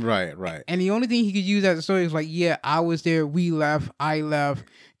it. Right. And the only thing he could use as a story is like, yeah, I was there, we left, I left,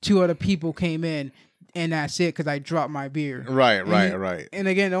 2 other people came in, and that's it because I dropped my beer. Right. And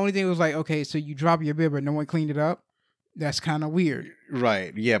again, the only thing was like, okay, so you dropped your beer, but no one cleaned it up? That's kind of weird.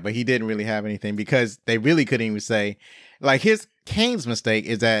 Right. Yeah, but he didn't really have anything because they really couldn't even say, like, Kane's mistake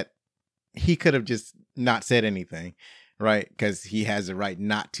is that he could have just not said anything. Right, because he has the right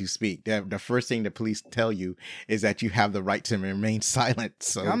not to speak. The first thing the police tell you is that you have the right to remain silent.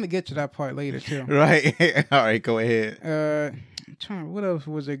 So I'm gonna get to that part later too. Right. All right, go ahead. What else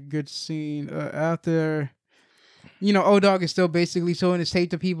was a good scene after? O-Dog is still basically showing his tape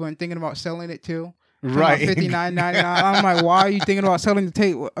to people and thinking about selling it too. Right. $59.99. I'm like, why are you thinking about selling the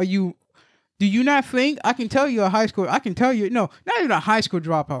tape? Do you not think I can tell you no, not even a high school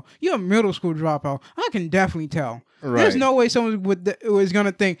dropout. You're a middle school dropout. I can definitely tell. Right. There's no way someone was going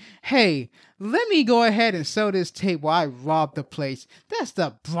to think, hey, let me go ahead and sell this tape while I rob the place. That's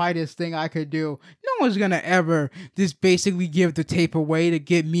the brightest thing I could do. No one's going to ever just basically give the tape away to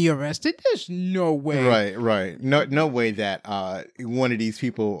get me arrested. There's no way. Right. No way that one of these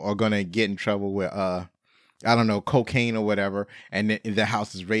people are going to get in trouble with I don't know, cocaine or whatever, and the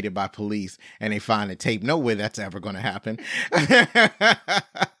house is raided by police and they find the tape. No way that's ever going to happen.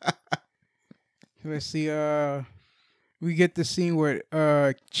 Let's see. We get the scene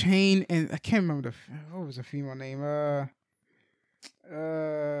where Chain and I can't remember what was the female name.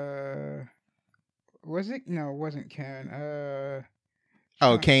 Was it? No, it wasn't Karen.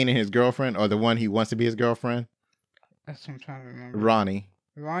 Kane and his girlfriend, or the one he wants to be his girlfriend. That's what I'm trying to remember. Ronnie,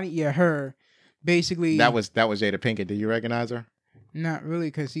 yeah, her. Basically, that was Jada Pinkett. Did you recognize her? Not really,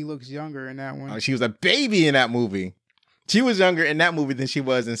 because he looks younger in that one. Oh, she was a baby in that movie. She was younger in that movie than she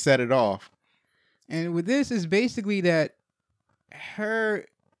was in Set It Off. And with this is basically that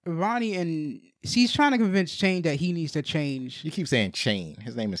Ronnie, and she's trying to convince Chain that he needs to change. You keep saying Chain.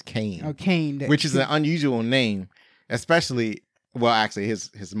 His name is Kane. Oh, Kane. Which is an unusual name, especially, well, actually,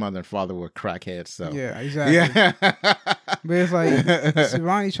 his mother and father were crackheads, so. Yeah, exactly. Yeah. But it's like, so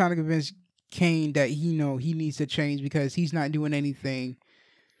Ronnie's trying to convince Kane that he needs to change because he's not doing anything.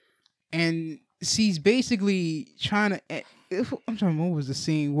 And she's basically trying to. I'm trying. What was the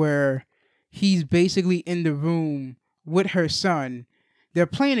scene where he's basically in the room with her son? They're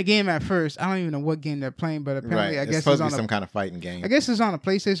playing a game at first. I don't even know what game they're playing, but apparently, I guess it's supposed to be some kind of fighting game. I guess it's on a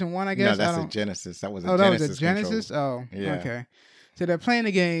PlayStation 1. I guess no, that's a Genesis. That was a Genesis. Genesis. Was a Genesis. Controller. Oh, yeah. Okay. So they're playing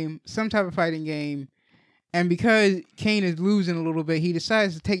a game, some type of fighting game, and because Kane is losing a little bit, he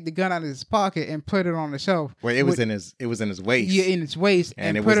decides to take the gun out of his pocket and put it on the shelf. Well, it was in his waist. Yeah, in his waist,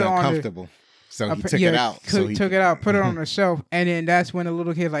 and it put was it uncomfortable. So he took it out. Took it out, put it on the shelf, and then that's when the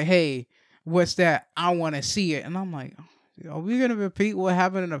little kid's like, "Hey, what's that? I want to see it." And I'm like, "Are we gonna repeat what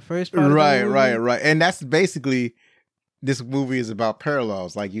happened in the first part?" Right. And that's basically this movie is about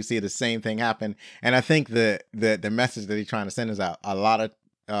parallels. Like you see the same thing happen, and I think the message that he's trying to send is out a lot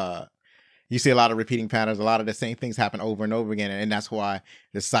of. You see a lot of repeating patterns. A lot of the same things happen over and over again, and that's why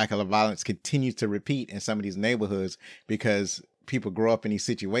the cycle of violence continues to repeat in some of these neighborhoods because people grow up in these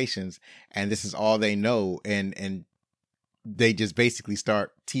situations, and this is all they know, and they just basically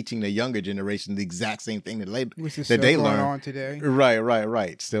start teaching the younger generation the exact same thing that they learn on today.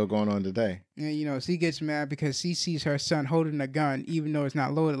 Right. Still going on today. And she gets mad because she sees her son holding a gun, even though it's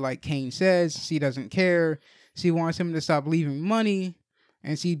not loaded, like Kane says. She doesn't care. She wants him to stop leaving money.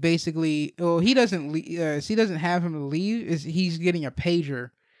 And she basically, he doesn't. She doesn't have him to leave. He's getting a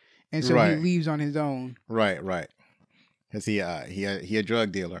pager, and so he leaves on his own. Right. Cause he a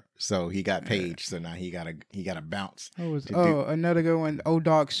drug dealer, so he got paged. So now he gotta bounce. Another good one.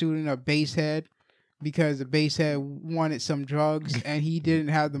 O-Dog shooting a basehead because the basehead wanted some drugs and he didn't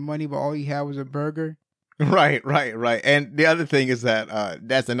have the money, but all he had was a burger. Right. And the other thing is that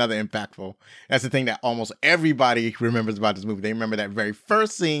that's another impactful. That's the thing that almost everybody remembers about this movie. They remember that very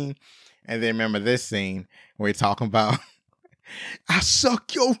first scene, and they remember this scene where he's talking about, I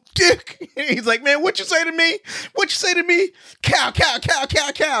suck your dick. And he's like, man, what you say to me? What you say to me? Cow.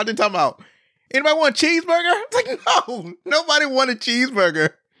 Then talking about, anybody want a cheeseburger? It's like, no, nobody want a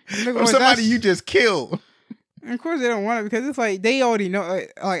cheeseburger from somebody you just killed. And of course they don't want it because it's like they already know,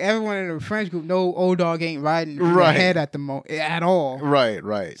 like everyone in the friends group know O-Dog ain't riding their head at all.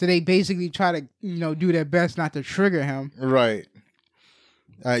 Right. So they basically try to do their best not to trigger him. Right.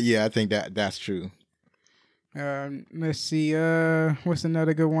 Yeah, I think that's true. Let's see. What's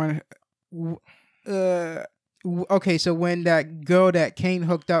another good one? Okay, so when that girl that Kane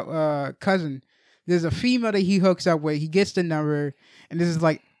hooked up, cousin, there's a female that he hooks up with. He gets the number, and this is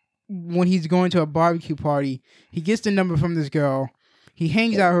like when he's going to a barbecue party. He gets the number from this girl. He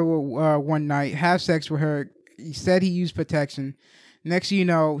hangs out her one night, has sex with her. He said he used protection. Next thing you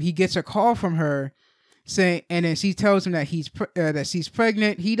know, he gets a call from her saying, and then she tells him that that she's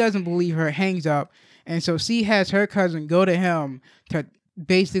pregnant. He doesn't believe her, hangs up, and so she has her cousin go to him to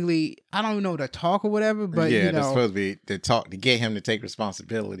basically, I don't know, to talk or whatever, but that's supposed to be to talk to get him to take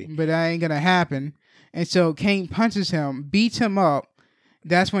responsibility. But that ain't gonna happen. And so Kane punches him, beats him up.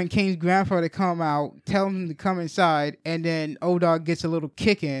 That's when Kane's grandfather come out, tell him to come inside, and then O-Dog gets a little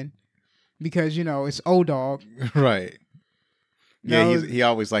kick in because it's O-Dog. Right. Yeah, he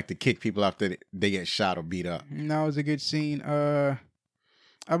always liked to kick people after they get shot or beat up. And that was a good scene. I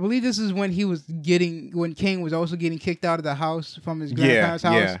believe this is when when Kane was also getting kicked out of the house from his grandparents'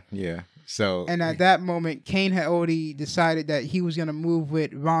 house. Yeah. So, and at that moment, Kane had already decided that he was going to move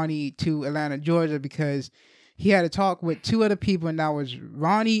with Ronnie to Atlanta, Georgia, because he had a talk with two other people, and that was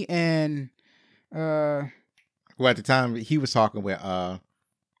Ronnie and well, at the time he was talking with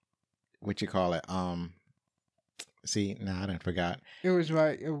what you call it? See, I didn't forgot. It was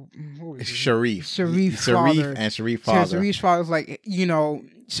right. Sharif. Sharif's father. And Sharif's father. So Sharif's father was like,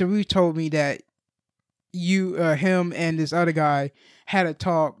 Sharif told me that him and this other guy had a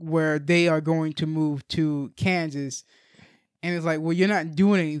talk where they are going to move to Kansas. And it's like, well, you're not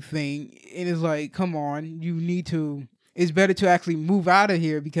doing anything. And it's like, come on, it's better to actually move out of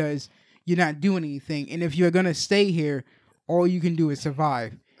here because you're not doing anything. And if you're going to stay here, all you can do is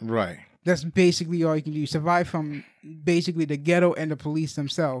survive. Right. That's basically all you can do. Survive from basically the ghetto and the police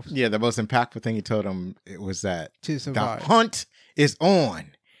themselves. Yeah, the most impactful thing he told him was that to survive. The hunt is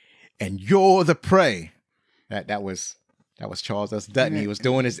on, and you're the prey. That was Charles S. Dutton. He was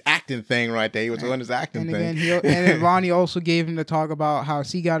doing his acting thing right there. He was doing his acting thing. And then Ronnie also gave him to talk about how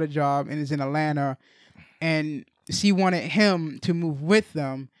she got a job and is in Atlanta, and she wanted him to move with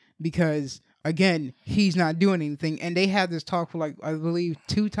them because, again, he's not doing anything. And they had this talk for I believe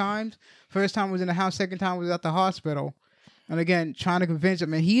 2 times. First time was in the house. Second time was at the hospital. And again, trying to convince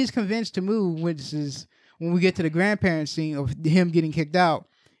him. And he is convinced to move, which is when we get to the grandparents scene of him getting kicked out.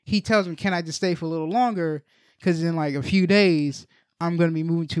 He tells him, can I just stay for a little longer? Because in a few days, I'm gonna be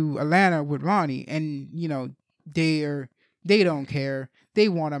moving to Atlanta with Ronnie, and they don't care. They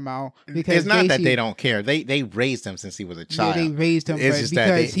want him out because it's not that they don't care. They raised him since he was a child. Yeah, they raised him. It's just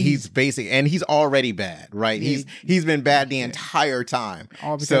that he's basic, and he's already bad, right? Yeah, he's been bad the entire time.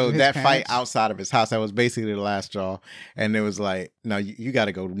 So that fight outside of his house, that was basically the last straw, and it was like, no, you got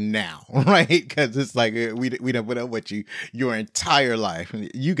to go now, right? Because it's like we done put up with you your entire life.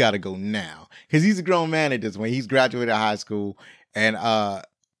 You got to go now because he's a grown man at this point. He's graduated high school, and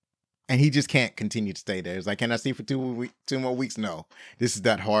he just can't continue to stay there. It's like, can I stay for 2 more weeks? No. This is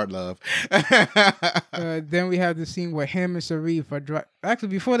that hard love. Then we have the scene where him and Sharif are actually,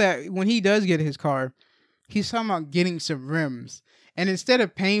 before that, when he does get his car, he's talking about getting some rims. And instead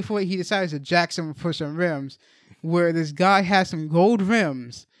of paying for it, he decides to jack some for some rims, where this guy has some gold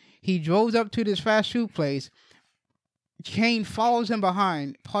rims. He drove up to this fast food place. Kane follows him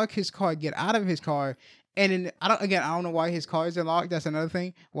behind, park his car, get out of his car. And then I don't know why his car is unlocked. That's another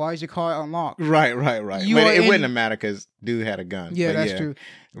thing. Why is your car unlocked? Right. It wouldn't have mattered because dude had a gun. Yeah, that's true.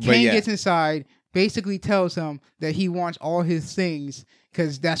 Kane gets inside, basically tells him that he wants all his things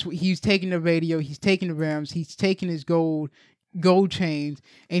because that's what he's taking: the radio, he's taking the rims, he's taking his gold chains,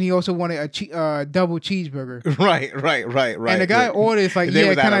 and he also wanted a double cheeseburger. Right. And the guy orders like,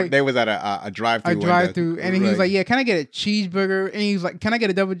 they was at a drive-through. And he was like, yeah, can I get a cheeseburger? And he was like, can I get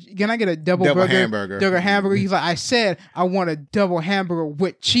a double burger? Hamburger. Double hamburger. He's like, I said I want a double hamburger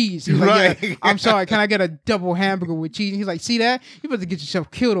with cheese. He's like, yeah, I'm sorry, can I get a double hamburger with cheese? And he's like, see that? You about to get yourself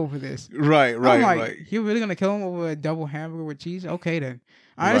killed over this. Right. I'm like, you're really gonna kill him over a double hamburger with cheese? Okay then.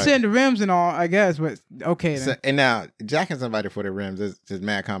 I understand the rims and all, I guess, but okay then. So, and now jacking somebody for the rims is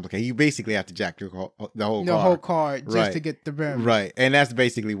mad complicated. You basically have to jack the whole car. The whole car just to get the rims. Right. And that's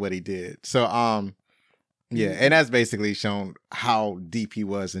basically what he did. So yeah, and that's basically shown how deep he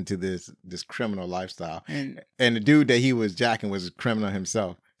was into this criminal lifestyle. And the dude that he was jacking was a criminal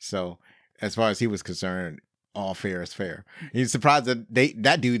himself. So as far as he was concerned, all fair is fair. He's surprised that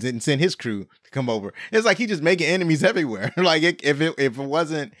that dude didn't send his crew to come over. It's like he just making enemies everywhere. Like if it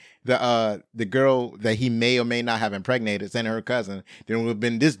wasn't the girl that he may or may not have impregnated, sending her cousin, then it would have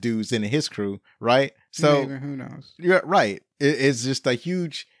been this dude sending his crew, right? So maybe, who knows? You're right. It's just a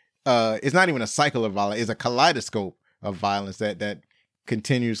huge. It's not even a cycle of violence. It's a kaleidoscope of violence that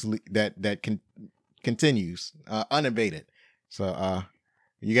continuously continues unabated. So.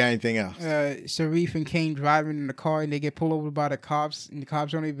 You got anything else? Sharif and Kane driving in the car and they get pulled over by the cops, and the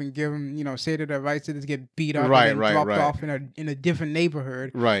cops don't even give them, say that their rights to just get beat up and dropped off in a different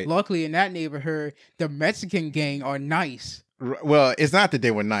neighborhood. Right. Luckily, in that neighborhood, the Mexican gang are nice. Well, it's not that they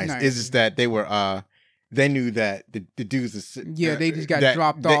were nice. It's just that they were. They knew that the dudes. They just got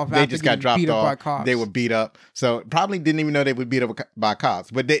dropped off. They just got dropped beat off. Up by cops. They were beat up, so probably didn't even know they would beat up by cops.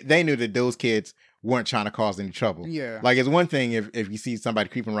 But they knew that those kids weren't trying to cause any trouble. Yeah. Like, it's one thing if you see somebody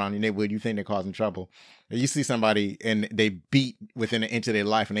creeping around your neighborhood, you think they're causing trouble. You see somebody and they beat within an inch of their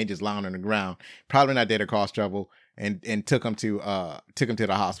life and they just lying on the ground, probably not there to cause trouble, and took them to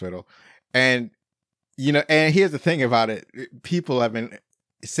the hospital. And and here's the thing about it: people have been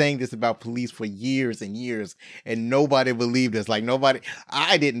saying this about police for years and years, and nobody believed us. Like,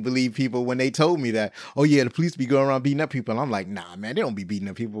 I didn't believe people when they told me that, oh yeah, the police be going around beating up people. And I'm like, nah, man, they don't be beating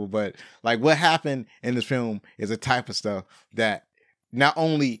up people. But like, what happened in this film is a type of stuff that not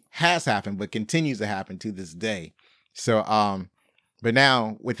only has happened, but continues to happen to this day. So, but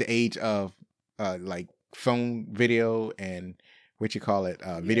now with the age of like phone video and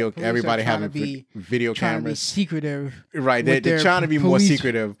video, everybody having video trying cameras. To be secretive. Right. They're trying to be more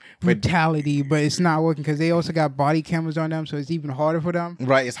secretive. Brutality, but it's not working because they also got body cameras on them, so it's even harder for them.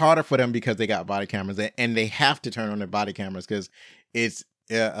 Right. It's harder for them because they got body cameras, and they have to turn on their body cameras because it's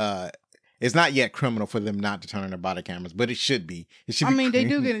not yet criminal for them not to turn on their body cameras, but it should be. They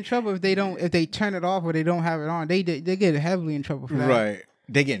do get in trouble if they turn it off or they don't have it on. They get heavily in trouble for that. Right.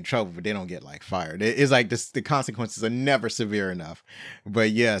 They get in trouble, but they don't get like fired. It's like the consequences are never severe enough.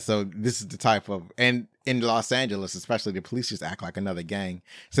 But yeah, so this is the type of, and in Los Angeles, especially, the police just act like another gang.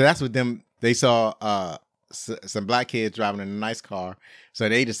 So that's what they saw some black kids driving in a nice car. So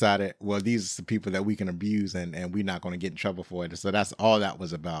they decided, well, these are some people that we can abuse and we're not going to get in trouble for it. So that's all that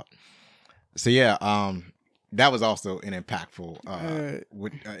was about. So yeah, that was also an impactful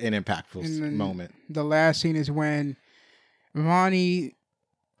moment. The last scene is when Ronnie,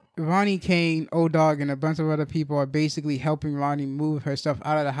 Kane, O-Dog, and a bunch of other people are basically helping Ronnie move her stuff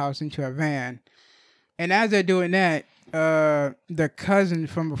out of the house into a van. And as they're doing that, the cousin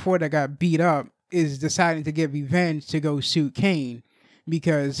from before that got beat up is deciding to get revenge to go shoot Kane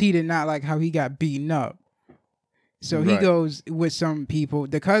because he did not like how he got beaten up. So he goes with some people.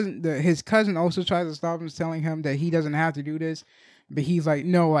 His cousin also tries to stop him, telling him that he doesn't have to do this But he's like,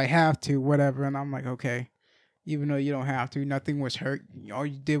 no, I have to, whatever. And I'm like, okay. Even though you don't have to, nothing was hurt. All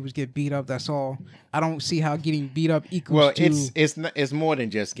you did was get beat up. That's all. I don't see how getting beat up equals to. Well, it's more than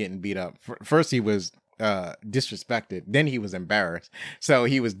just getting beat up. First, he was disrespected. Then he was embarrassed. So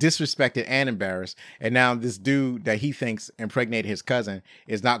he was disrespected and embarrassed. And now this dude that he thinks impregnated his cousin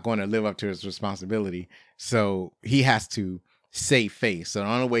is not going to live up to his responsibility. So he has to save face. So the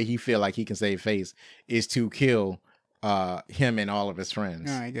only way he feel like he can save face is to kill him and all of his friends.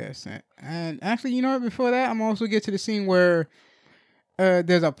 I guess. And actually, you know what? Before that, I'm also get to the scene where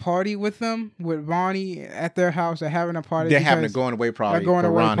there's a party with them, with Ronnie at their house. They're having a party. They're having a going away party. They're going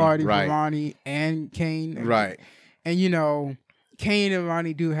away party right. for Ronnie and Kane. Right. And you know, Kane and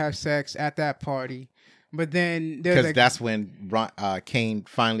Ronnie do have sex at that party, but then because that's when Kane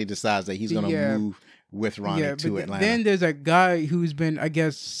finally decides that he's going to move with Ronnie to Atlanta. Then there's a guy who's been, I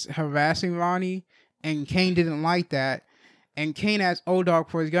guess, harassing Ronnie. And Kane didn't like that. And Kane asked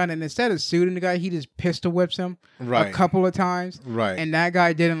O-Dog for his gun. And instead of shooting the guy, he just pistol whips him a couple of times. Right. And that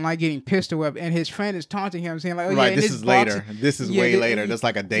guy didn't like getting pistol whipped. And his friend is taunting him, saying like, "Oh right, yeah, this is later. This is way later. That's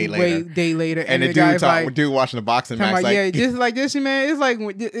like a day later. Day later. And the dude watching the boxing match like, yeah, just like this, man. It's like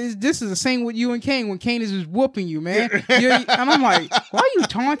this is the same with you and Kane when Kane is just whooping you, man. And I'm like, why are you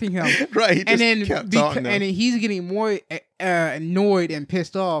taunting him? Right. And then he's getting more annoyed and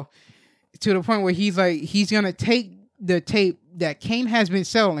pissed off. To the point where he's like, he's gonna take the tape that Kane has been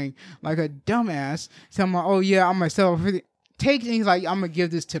selling like a dumbass. So I'm like, oh yeah, I'm gonna sell it for the take. And he's like, I'm gonna give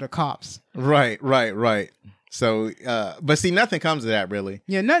this to the cops. Right. So, but see, nothing comes of that really.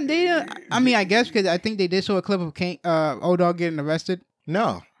 Yeah, nothing. I guess because I think they did show a clip of Kane, O-Dog getting arrested.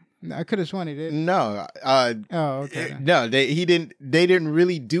 No. I could have sworn he did. No. Okay. No, they didn't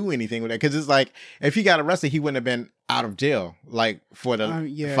really do anything with that because it's like if he got arrested, he wouldn't have been out of jail like for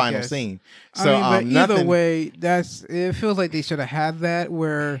the final scene. So but either way, it feels like they should have had that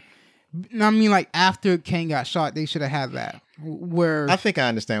where. I mean, like after Kane got shot, they should have had that. Where I think I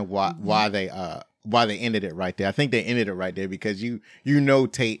understand why they ended it right there. I think they ended it right there because you know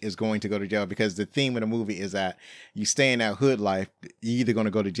Tate is going to go to jail because the theme of the movie is that you stay in that hood life, you're either going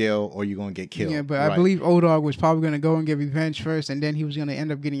to go to jail or you're going to get killed. Yeah, but I believe O-Dog was probably going to go and get revenge first, and then he was going to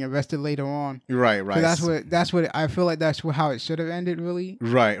end up getting arrested later on. Right. That's what I feel like that's how it should have ended, really.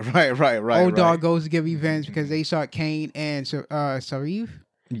 Right. O-Dog goes to get revenge because they shot Kane and Sharif.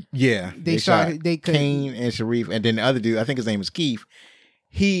 Yeah, they shot Kane and Sharif, and then the other dude, I think his name is Keith.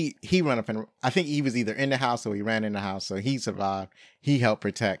 He ran up and I think he was either in the house or he ran in the house, so he survived. He helped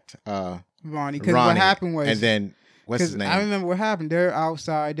protect Ronnie. Because what happened was, and then what's his name? I remember what happened. They're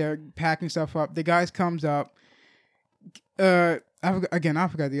outside. They're packing stuff up. The guy comes up. I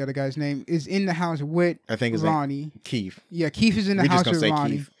forgot the other guy's name. Is in the house with I think his Ronnie. Name, Keith. Yeah, Keith is in the house with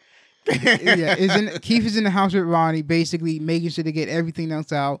Ronnie. Keith. Keith is in the house with Ronnie, basically making sure to get everything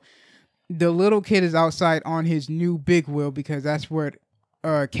else out. The little kid is outside on his new big wheel because that's what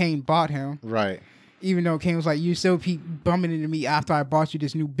Kane bought him. Right. Even though Kane was like, "You still keep bumping into me after I bought you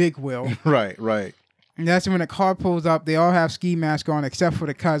this new big wheel." Right. And that's when the car pulls up. They all have ski masks on except for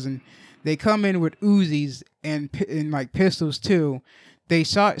the cousin. They come in with Uzis and like pistols too.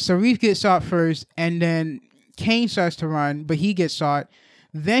 Sharif gets shot first, and then Kane starts to run, but he gets shot.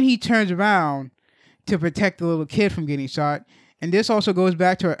 Then he turns around to protect the little kid from getting shot. And this also goes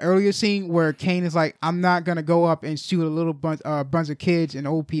back to an earlier scene where Kane is like, I'm not going to go up and shoot a little bunch of kids and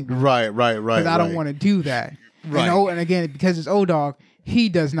old people. Right. Because I don't want to do that. Right. And again, because it's O-Dog, he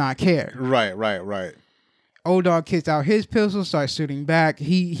does not care. Right. O-Dog kicks out his pistol, starts shooting back.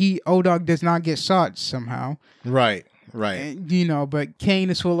 O-Dog does not get shot somehow. Right. And, but Kane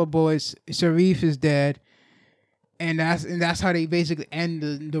is full of bullets. Sharif is dead. And that's how they basically end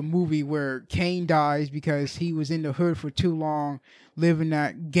the movie, where Kane dies because he was in the hood for too long, living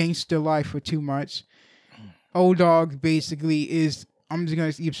that gangster life for too much. O-Dog basically he's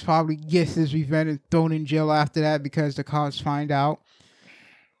probably gets his revenge and thrown in jail after that because the cops find out.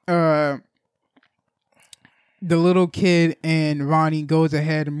 The little kid and Ronnie goes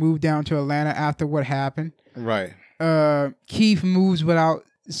ahead and move down to Atlanta after what happened. Right. Keith moves without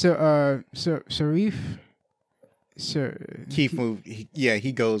Sharif. Keith moved.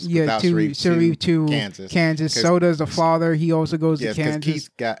 He goes without Sharif to Kansas. So does the father. He also goes to Kansas. Keith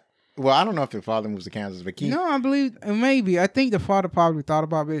got. Well, I don't know if the father moves to Kansas, but Keith. No, I believe maybe. I think the father probably thought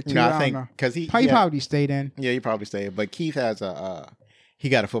about it too. No, I think because he probably stayed in. Yeah, he probably stayed. But Keith has he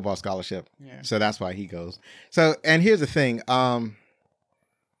got a football scholarship, so that's why he goes. So, and here's the thing.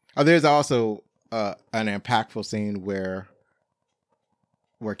 There's also an impactful scene where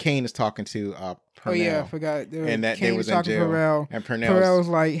Kane is talking to Purnell. Oh yeah, I forgot. And that Kane they was in jail. Purnell. And Purnell's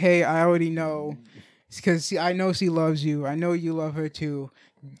like, "Hey, I already know." because I know she loves you. I know you love her too.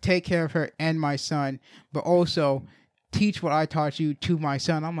 Take care of her and my son, but also teach what I taught you to my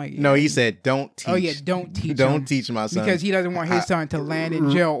son. I'm like, no, he said, don't teach. Oh yeah, don't teach. Don't teach my son, because he doesn't want his son to land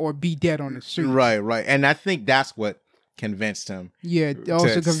in jail or be dead on the street. Right, and I think that's what convinced him. Yeah, also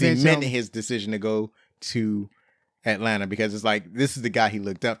to convinced cement him his decision to go to Atlanta, because it's like, this is the guy he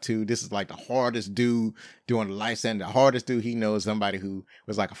looked up to. This is like the hardest dude doing the life sentence. The hardest dude he knows, somebody who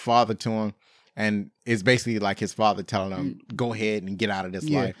was like a father to him. And it's basically like his father telling him, go ahead and get out of this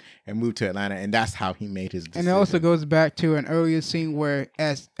life and move to Atlanta. And that's how he made his decision. And it also goes back to an earlier scene where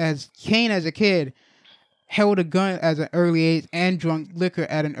as Kane as a kid held a gun at an early age and drunk liquor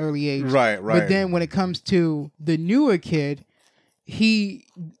at an early age. Right. But then when it comes to the newer kid, he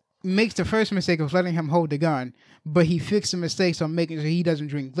makes the first mistake of letting him hold the gun, but he fixed the mistakes on making sure he doesn't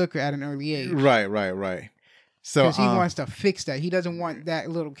drink liquor at an early age. Right. So because he wants to fix that. He doesn't want that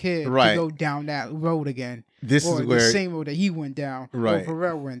little kid to go down that road again. This is where the same road that he went down, or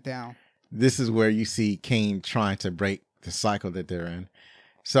Pharrell went down. This is where you see Kane trying to break the cycle that they're in.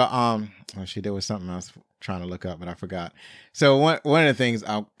 So there was something I was trying to look up, but I forgot. So one of the things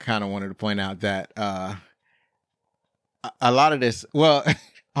I kind of wanted to point out that a lot of this, well,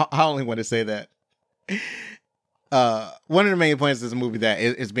 I only want to say that one of the main points of this movie that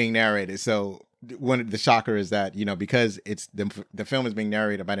is being narrated. So one of the shocker is that, because it's the film is being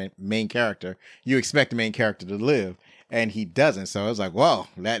narrated by the main character, you expect the main character to live, and he doesn't. So I was like, whoa,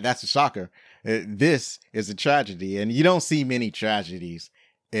 that's a shocker. This is a tragedy, and you don't see many tragedies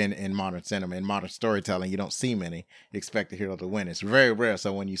in modern cinema, in modern storytelling. You don't see many. You expect the hero to win. It's very rare.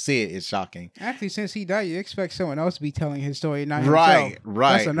 So when you see it, it's shocking. Actually, since he died, you expect someone else to be telling his story, not himself.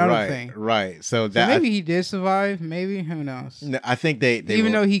 Right. That's another thing. Right. So maybe he did survive. Maybe, who knows? No, I think they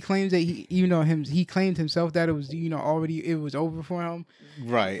even though he claims that he claimed himself that it was already it was over for him.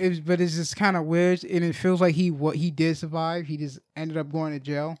 Right. But it's just kind of weird, and it feels like he did survive. He just ended up going to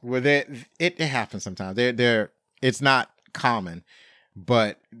jail. Well, it happens sometimes. It's not common.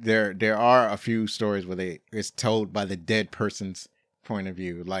 But there are a few stories where it's told by the dead person's point of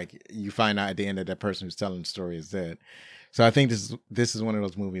view. Like, you find out at the end that person who's telling the story is dead. So I think this is one of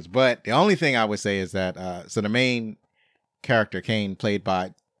those movies. But the only thing I would say is that so the main character, Kane, played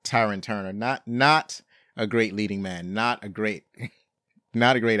by Tyron Turner, not a great leading man, not a great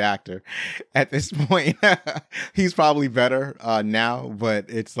actor at this point. He's probably better now, but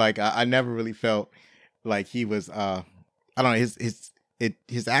it's like I never really felt like he was I don't know,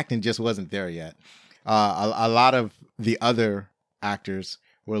 his acting just wasn't there yet. A lot of the other actors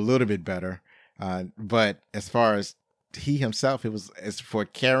were a little bit better, but as far as he himself, as for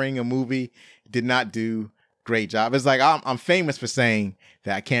carrying a movie, did not do great job. It's like I'm famous for saying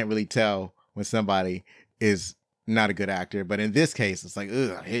that I can't really tell when somebody is not a good actor, but in this case, it's like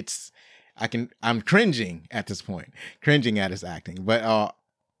I'm cringing at this point, cringing at his acting, but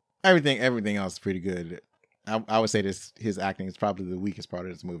everything else is pretty good. I would say his acting is probably the weakest part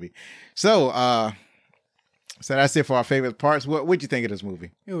of this movie. So that's it for our favorite parts. What'd you think of this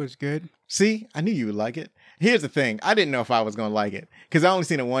movie? It was good. See, I knew you would like it. Here's the thing. I didn't know if I was going to like it because I only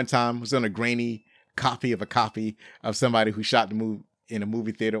seen it one time. It was on a grainy copy of somebody who shot the movie in a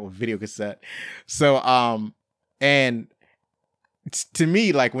movie theater or video cassette. So, and to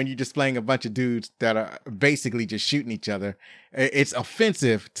me, like when you're just playing a bunch of dudes that are basically just shooting each other, it's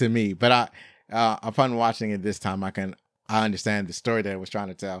offensive to me. But upon watching it this time, I understand the story that it was trying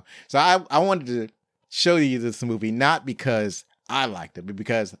to tell. So I wanted to show you this movie, not because I liked it, but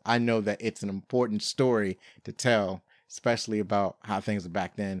because I know that it's an important story to tell, especially about how things were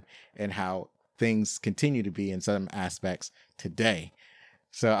back then and how things continue to be in some aspects today.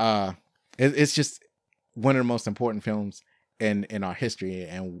 So it's just one of the most important films in our history,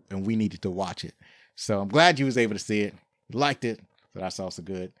 and we needed to watch it. So I'm glad you was able to see it. You liked it, so that's also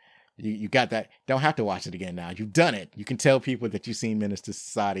good. You got that. Don't have to watch it again now. You've done it. You can tell people that you've seen Menace II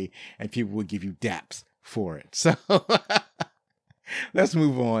Society, and people will give you daps for it. So let's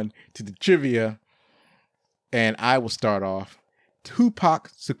move on to the trivia. And I will start off.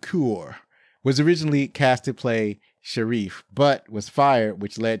 Tupac Shakur was originally cast to play Sharif, but was fired,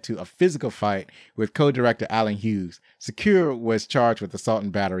 which led to a physical fight with co-director Alan Hughes. Shakur was charged with assault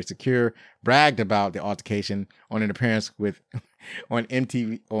and battery. Shakur bragged about the altercation on an appearance on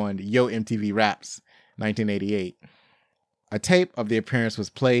Yo MTV Raps 1988. A tape of the appearance was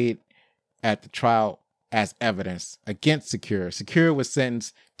played at the trial as evidence against Shakur. Shakur was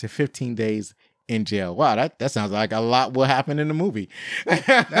sentenced to 15 days in jail. Wow, that sounds like a lot will happen in the movie.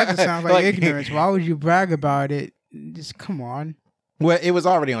 That just sounds like ignorance. Why would you brag about it? Just come on. Well, it was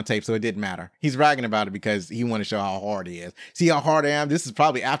already on tape, so it didn't matter. He's bragging about it because he wanted to show how hard he is. See how hard I am? This is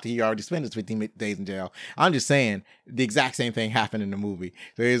probably after he already spent his 15 days in jail. I'm just saying the exact same thing happened in the movie.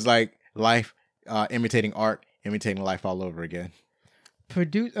 So it's like life imitating art, imitating life all over again.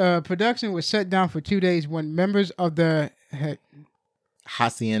 Production was shut down for 2 days when members of the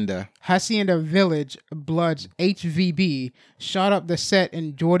Hacienda Village Bloods (HVB) shot up the set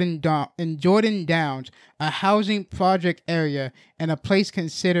in Jordan Downs, a housing project area and a place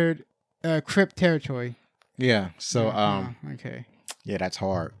considered Crip territory. Yeah. So okay. Yeah, that's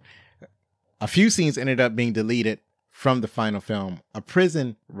hard. A few scenes ended up being deleted from the final film. A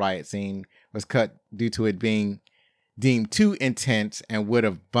prison riot scene was cut due to it being deemed too intense and would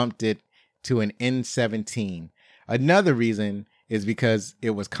have bumped it to an N-17. Another reason is because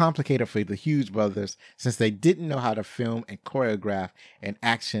it was complicated for the Hughes brothers since they didn't know how to film and choreograph an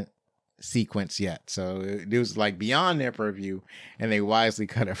action sequence yet. So it was like beyond their purview, and they wisely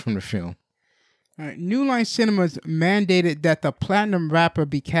cut it from the film. All right. New Line Cinemas mandated that the Platinum rapper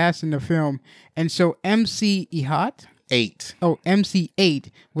be cast in the film, and so MC 8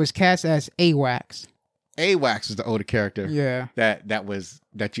 was cast as AWACS. AWACS was the older character. Yeah.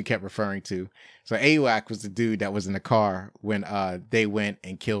 That you kept referring to. So AWAC was the dude that was in the car when they went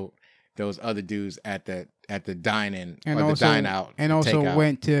and killed those other dudes at the dine-in the dine-out. And also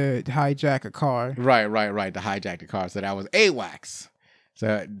went to hijack a car. Right. To hijack the car. So that was AWACS.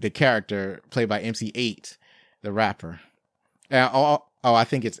 So the character played by MC8, the rapper. I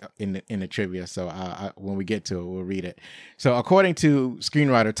think it's in the trivia. So when we get to it, we'll read it. So according to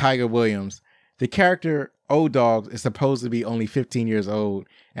screenwriter Tiger Williams, the character O-Dog is supposed to be only 15 years old,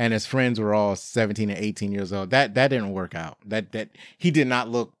 and his friends were all 17 and 18 years old. That didn't work out. That he did not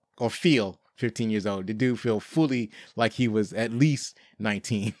look or feel 15 years old. The dude felt fully like he was at least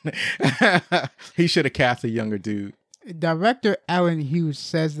 19. He should have cast a younger dude. Director Alan Hughes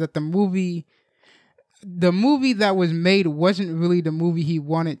says that the movie that was made wasn't really the movie he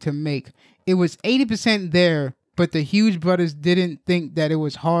wanted to make. It was 80% there, but the Hughes brothers didn't think that it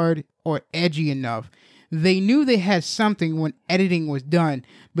was hard or edgy enough. They knew they had something when editing was done,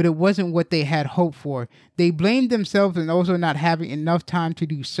 but it wasn't what they had hoped for. They blamed themselves and also not having enough time to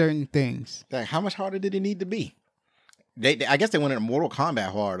do certain things. How much harder did it need to be? I guess they wanted a Mortal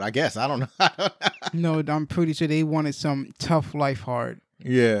Kombat hard. I guess. I don't know. No, I'm pretty sure they wanted some tough life hard.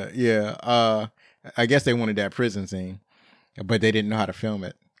 Yeah. I guess they wanted that prison scene, but they didn't know how to film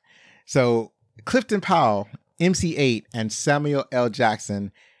it. So Clifton Powell, MC8, and Samuel L.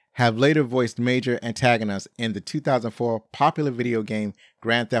 Jackson have later voiced major antagonists in the 2004 popular video game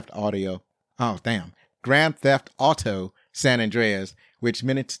Grand Theft Auto San Andreas, which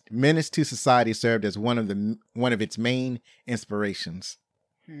Menace II Society served as one of its main inspirations.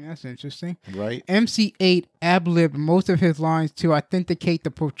 That's interesting. Right. MC8 ad-libbed most of his lines to authenticate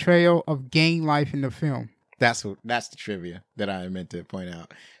the portrayal of gang life in the film. That's the trivia that I meant to point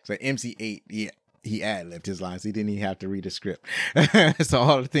out. So MC8, he ad-libbed his lines. He didn't even have to read a script. So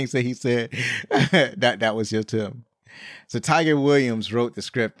all the things that he said, that was just him. So Tiger Williams wrote the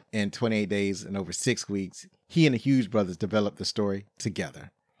script in 28 days and over 6 weeks. He and the Hughes brothers developed the story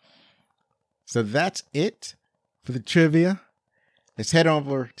together. So that's it for the trivia. Let's head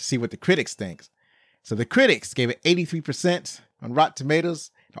over to see what the critics think. So the critics gave it 83% on Rotten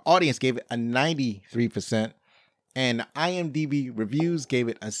Tomatoes. The audience gave it a 93%. And IMDb reviews gave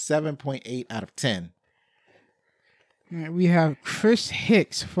it a 7.8 out of 10. We have Chris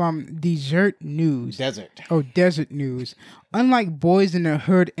Hicks from Desert News. Desert News. Unlike Boys in the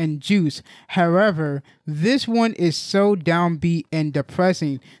Hood and Juice, however, this one is so downbeat and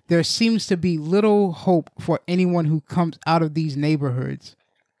depressing, there seems to be little hope for anyone who comes out of these neighborhoods.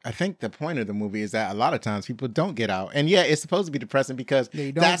 I think the point of the movie is that a lot of times people don't get out. And yeah, it's supposed to be depressing because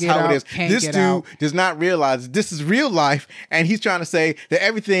that's how it is. This dude does not realize this is real life. And he's trying to say that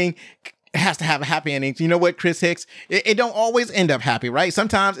everything has to have a happy ending. You know what, Chris Hicks? It don't always end up happy, right?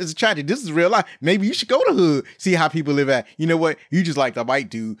 Sometimes it's a tragedy. This is real life. Maybe you should go to the hood, see how people live at. You know what? You just like the white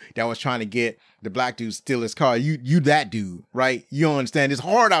dude that was trying to get the black dude steal his car. You that dude, right? You don't understand. It's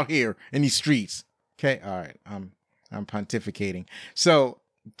hard out here in these streets. Okay, all right. I'm pontificating. So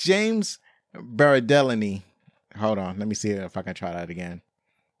James Baradellini. Hold on. Let me see if I can try that again.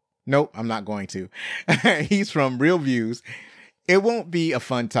 Nope, I'm not going to. He's from Real Views. It won't be a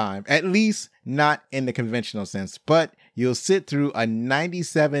fun time, at least not in the conventional sense, but you'll sit through a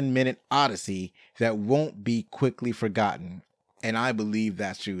 97-minute odyssey that won't be quickly forgotten. And I believe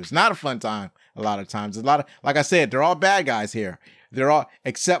that's true. It's not a fun time a lot of times. Like I said, they're all bad guys here. They're all,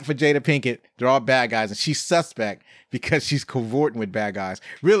 except for Jada Pinkett, they're all bad guys. And she's suspect because she's cavorting with bad guys.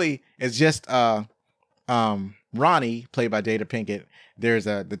 Really, it's just Ronnie, played by Jada Pinkett, there's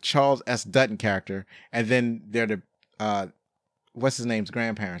the Charles S. Dutton character, and then they're the what's his name's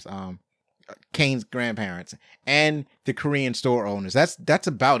grandparents, Kane's grandparents, and the Korean store owners. That's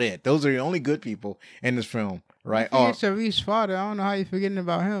about it. Those are the only good people in this film, right? Oh, Sharif's father. I don't know how you're forgetting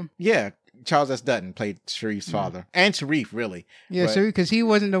about him. Yeah, Charles S. Dutton played Sharif's father, and Sharif, really. Yeah, Sharif, because he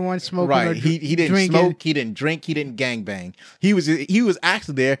wasn't the one smoking. Right, he didn't drinking. smoke, he didn't drink, he didn't gangbang. He was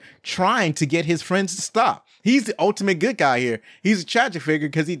actually there trying to get his friends to stop. He's the ultimate good guy here. He's a tragic figure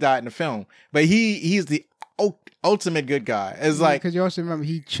because he died in the film, but he's the ultimate good guy. It's like, because you also remember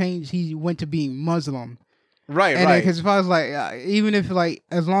he changed. He went to being Muslim. Right. Because if I was like, even if like,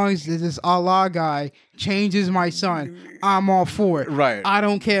 as long as this Allah guy changes my son, I'm all for it. Right. I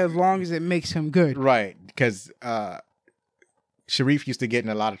don't care as long as it makes him good. Right. Because Sharif used to get in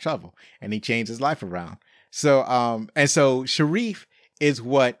a lot of trouble, and he changed his life around. So so Sharif is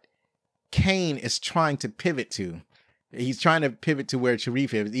what Kane is trying to pivot to. He's trying to pivot to where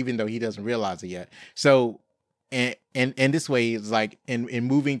Sharif is, even though he doesn't realize it yet. So, and this way, it's like in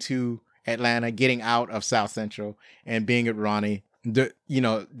moving to Atlanta, getting out of South Central and being at Ronnie,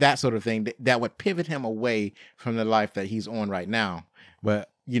 that sort of thing, that would pivot him away from the life that he's on right now. But,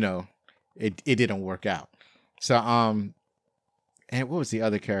 it didn't work out. So, and what was the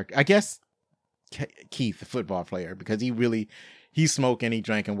other character? I guess Keith, the football player, because he smoked and he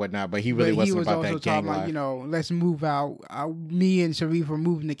drank and whatnot, but he really wasn't about that gang life. Like, let's move out. Me and Sharif are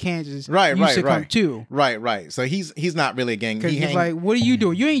moving to Kansas. Right. Come too. Right. So he's not really a gang. Because he's like, what are you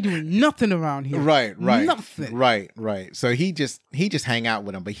doing? You ain't doing nothing around here. Right. Nothing. Right. So he just hang out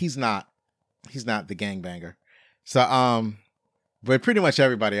with him, but he's not the gangbanger. So but pretty much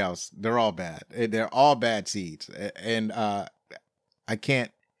everybody else, they're all bad. They're all bad seeds, and I can't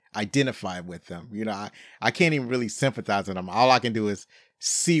identify with them. I can't even really sympathize with them. All I can do is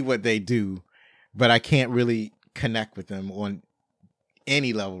see what they do, but I can't really connect with them on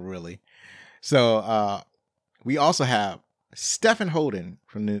any level, really. So we also have Stephen Holden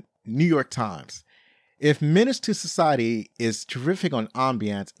from the New York Times. If Menace II Society is terrific on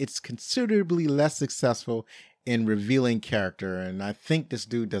ambiance, it's considerably less successful in revealing character. And I think this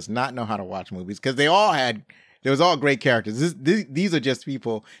dude does not know how to watch movies, because there was all great characters. These are just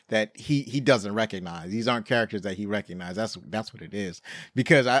people that he doesn't recognize. These aren't characters that he recognizes. That's what it is.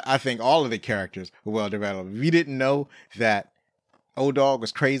 Because I think all of the characters were well developed. If you didn't know that O-Dog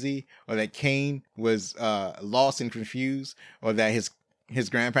was crazy, or that Kane was lost and confused, or that his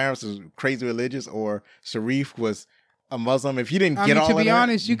grandparents was crazy religious, or Sharif was a Muslim, if you didn't get all of that. To be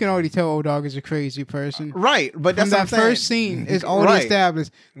honest, you can already tell O-Dog is a crazy person. Right, but from that's that first scene, it's already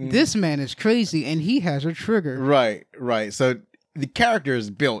established. This man is crazy, and he has a trigger. Right. So the character is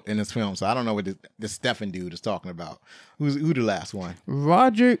built in this film, so I don't know what this Stefan dude is talking about. Who the last one?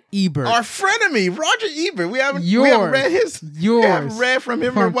 Roger Ebert. Our frenemy, Roger Ebert. We haven't read from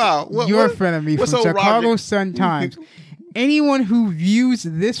him for a while. Your frenemy from Chicago Sun-Times. Anyone who views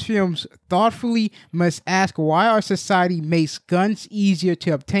this film thoughtfully must ask why our society makes guns easier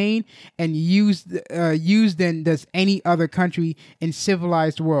to obtain and use than does any other country in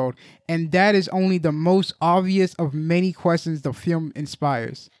civilized world. And that is only the most obvious of many questions the film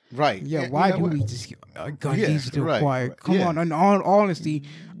inspires. Right. Yeah, why do we just guns easier to acquire? Come on, in all honesty,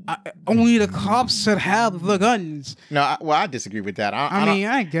 only the cops should have the guns. No, I disagree with that.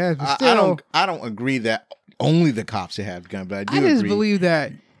 I guess, but still, I don't agree that only the cops should have a gun, but I just agree. Believe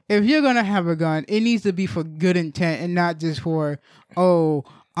that if you're gonna have a gun, it needs to be for good intent and not just for, I'm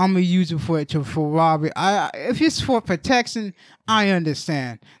gonna use it for robbery. If it's for protection, I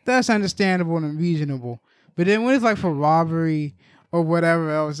understand. That's understandable and reasonable. But then when it's like for robbery or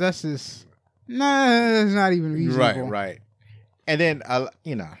whatever else, that's just that's not even reasonable. Right. And then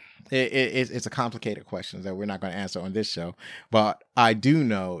it's a complicated question that we're not going to answer on this show. But I do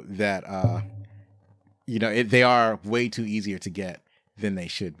know that they are way too easier to get than they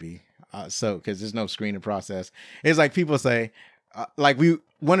should be. So because there's no screening process. It's like people say,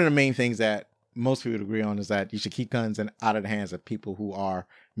 one of the main things that most people agree on is that you should keep guns out of the hands of people who are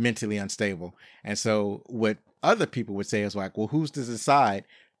mentally unstable. And so what other people would say is like, well, who's to decide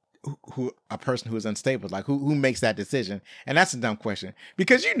who a person who is unstable? Like who makes that decision? And that's a dumb question,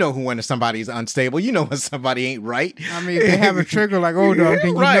 because when somebody's unstable, when somebody ain't right. I mean, if they have a trigger like O-Dog,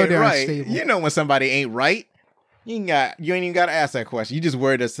 then they're unstable. When somebody ain't right. You ain't even got to ask that question. You just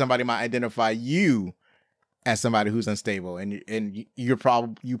worried that somebody might identify you as somebody who's unstable, and you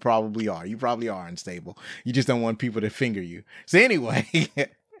probably are. You probably are unstable. You just don't want people to finger you. So anyway,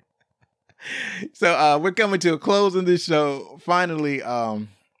 so we're coming to a close in this show. Finally,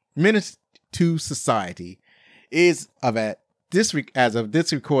 Menace II Society is this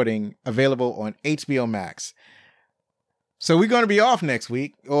recording, available on HBO Max. So we're going to be off next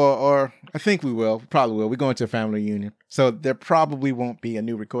week, or I think we will. Probably will. We're going to a family reunion. So there probably won't be a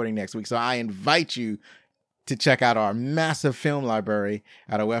new recording next week. So I invite you to check out our massive film library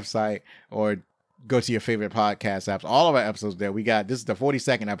at our website, or go to your favorite podcast apps. All of our episodes there. This is the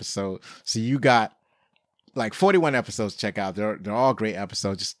 42nd episode. So you got like 41 episodes to check out. They're all great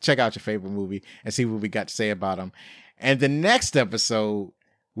episodes. Just check out your favorite movie and see what we got to say about them. And the next episode,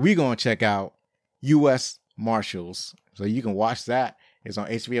 we're going to check out U.S. Marshals. So you can watch that. It's on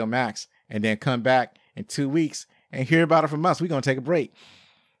HBO Max. And then come back in 2 weeks and hear about it from us. We're going to take a break.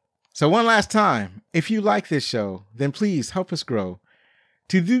 So one last time, if you like this show, then please help us grow.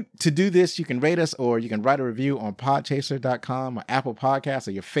 To do this, you can rate us, or you can write a review on podchaser.com or Apple Podcasts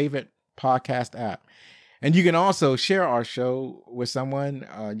or your favorite podcast app. And you can also share our show with someone.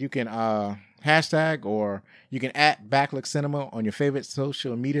 You can hashtag, or you can @BacklookCinema on your favorite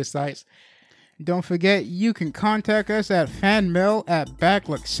social media sites. Don't forget, you can contact us at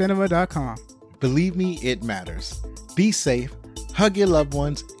fanmail@backlookcinema.com. Believe me, it matters. Be safe, hug your loved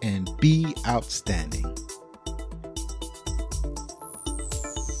ones, and be outstanding.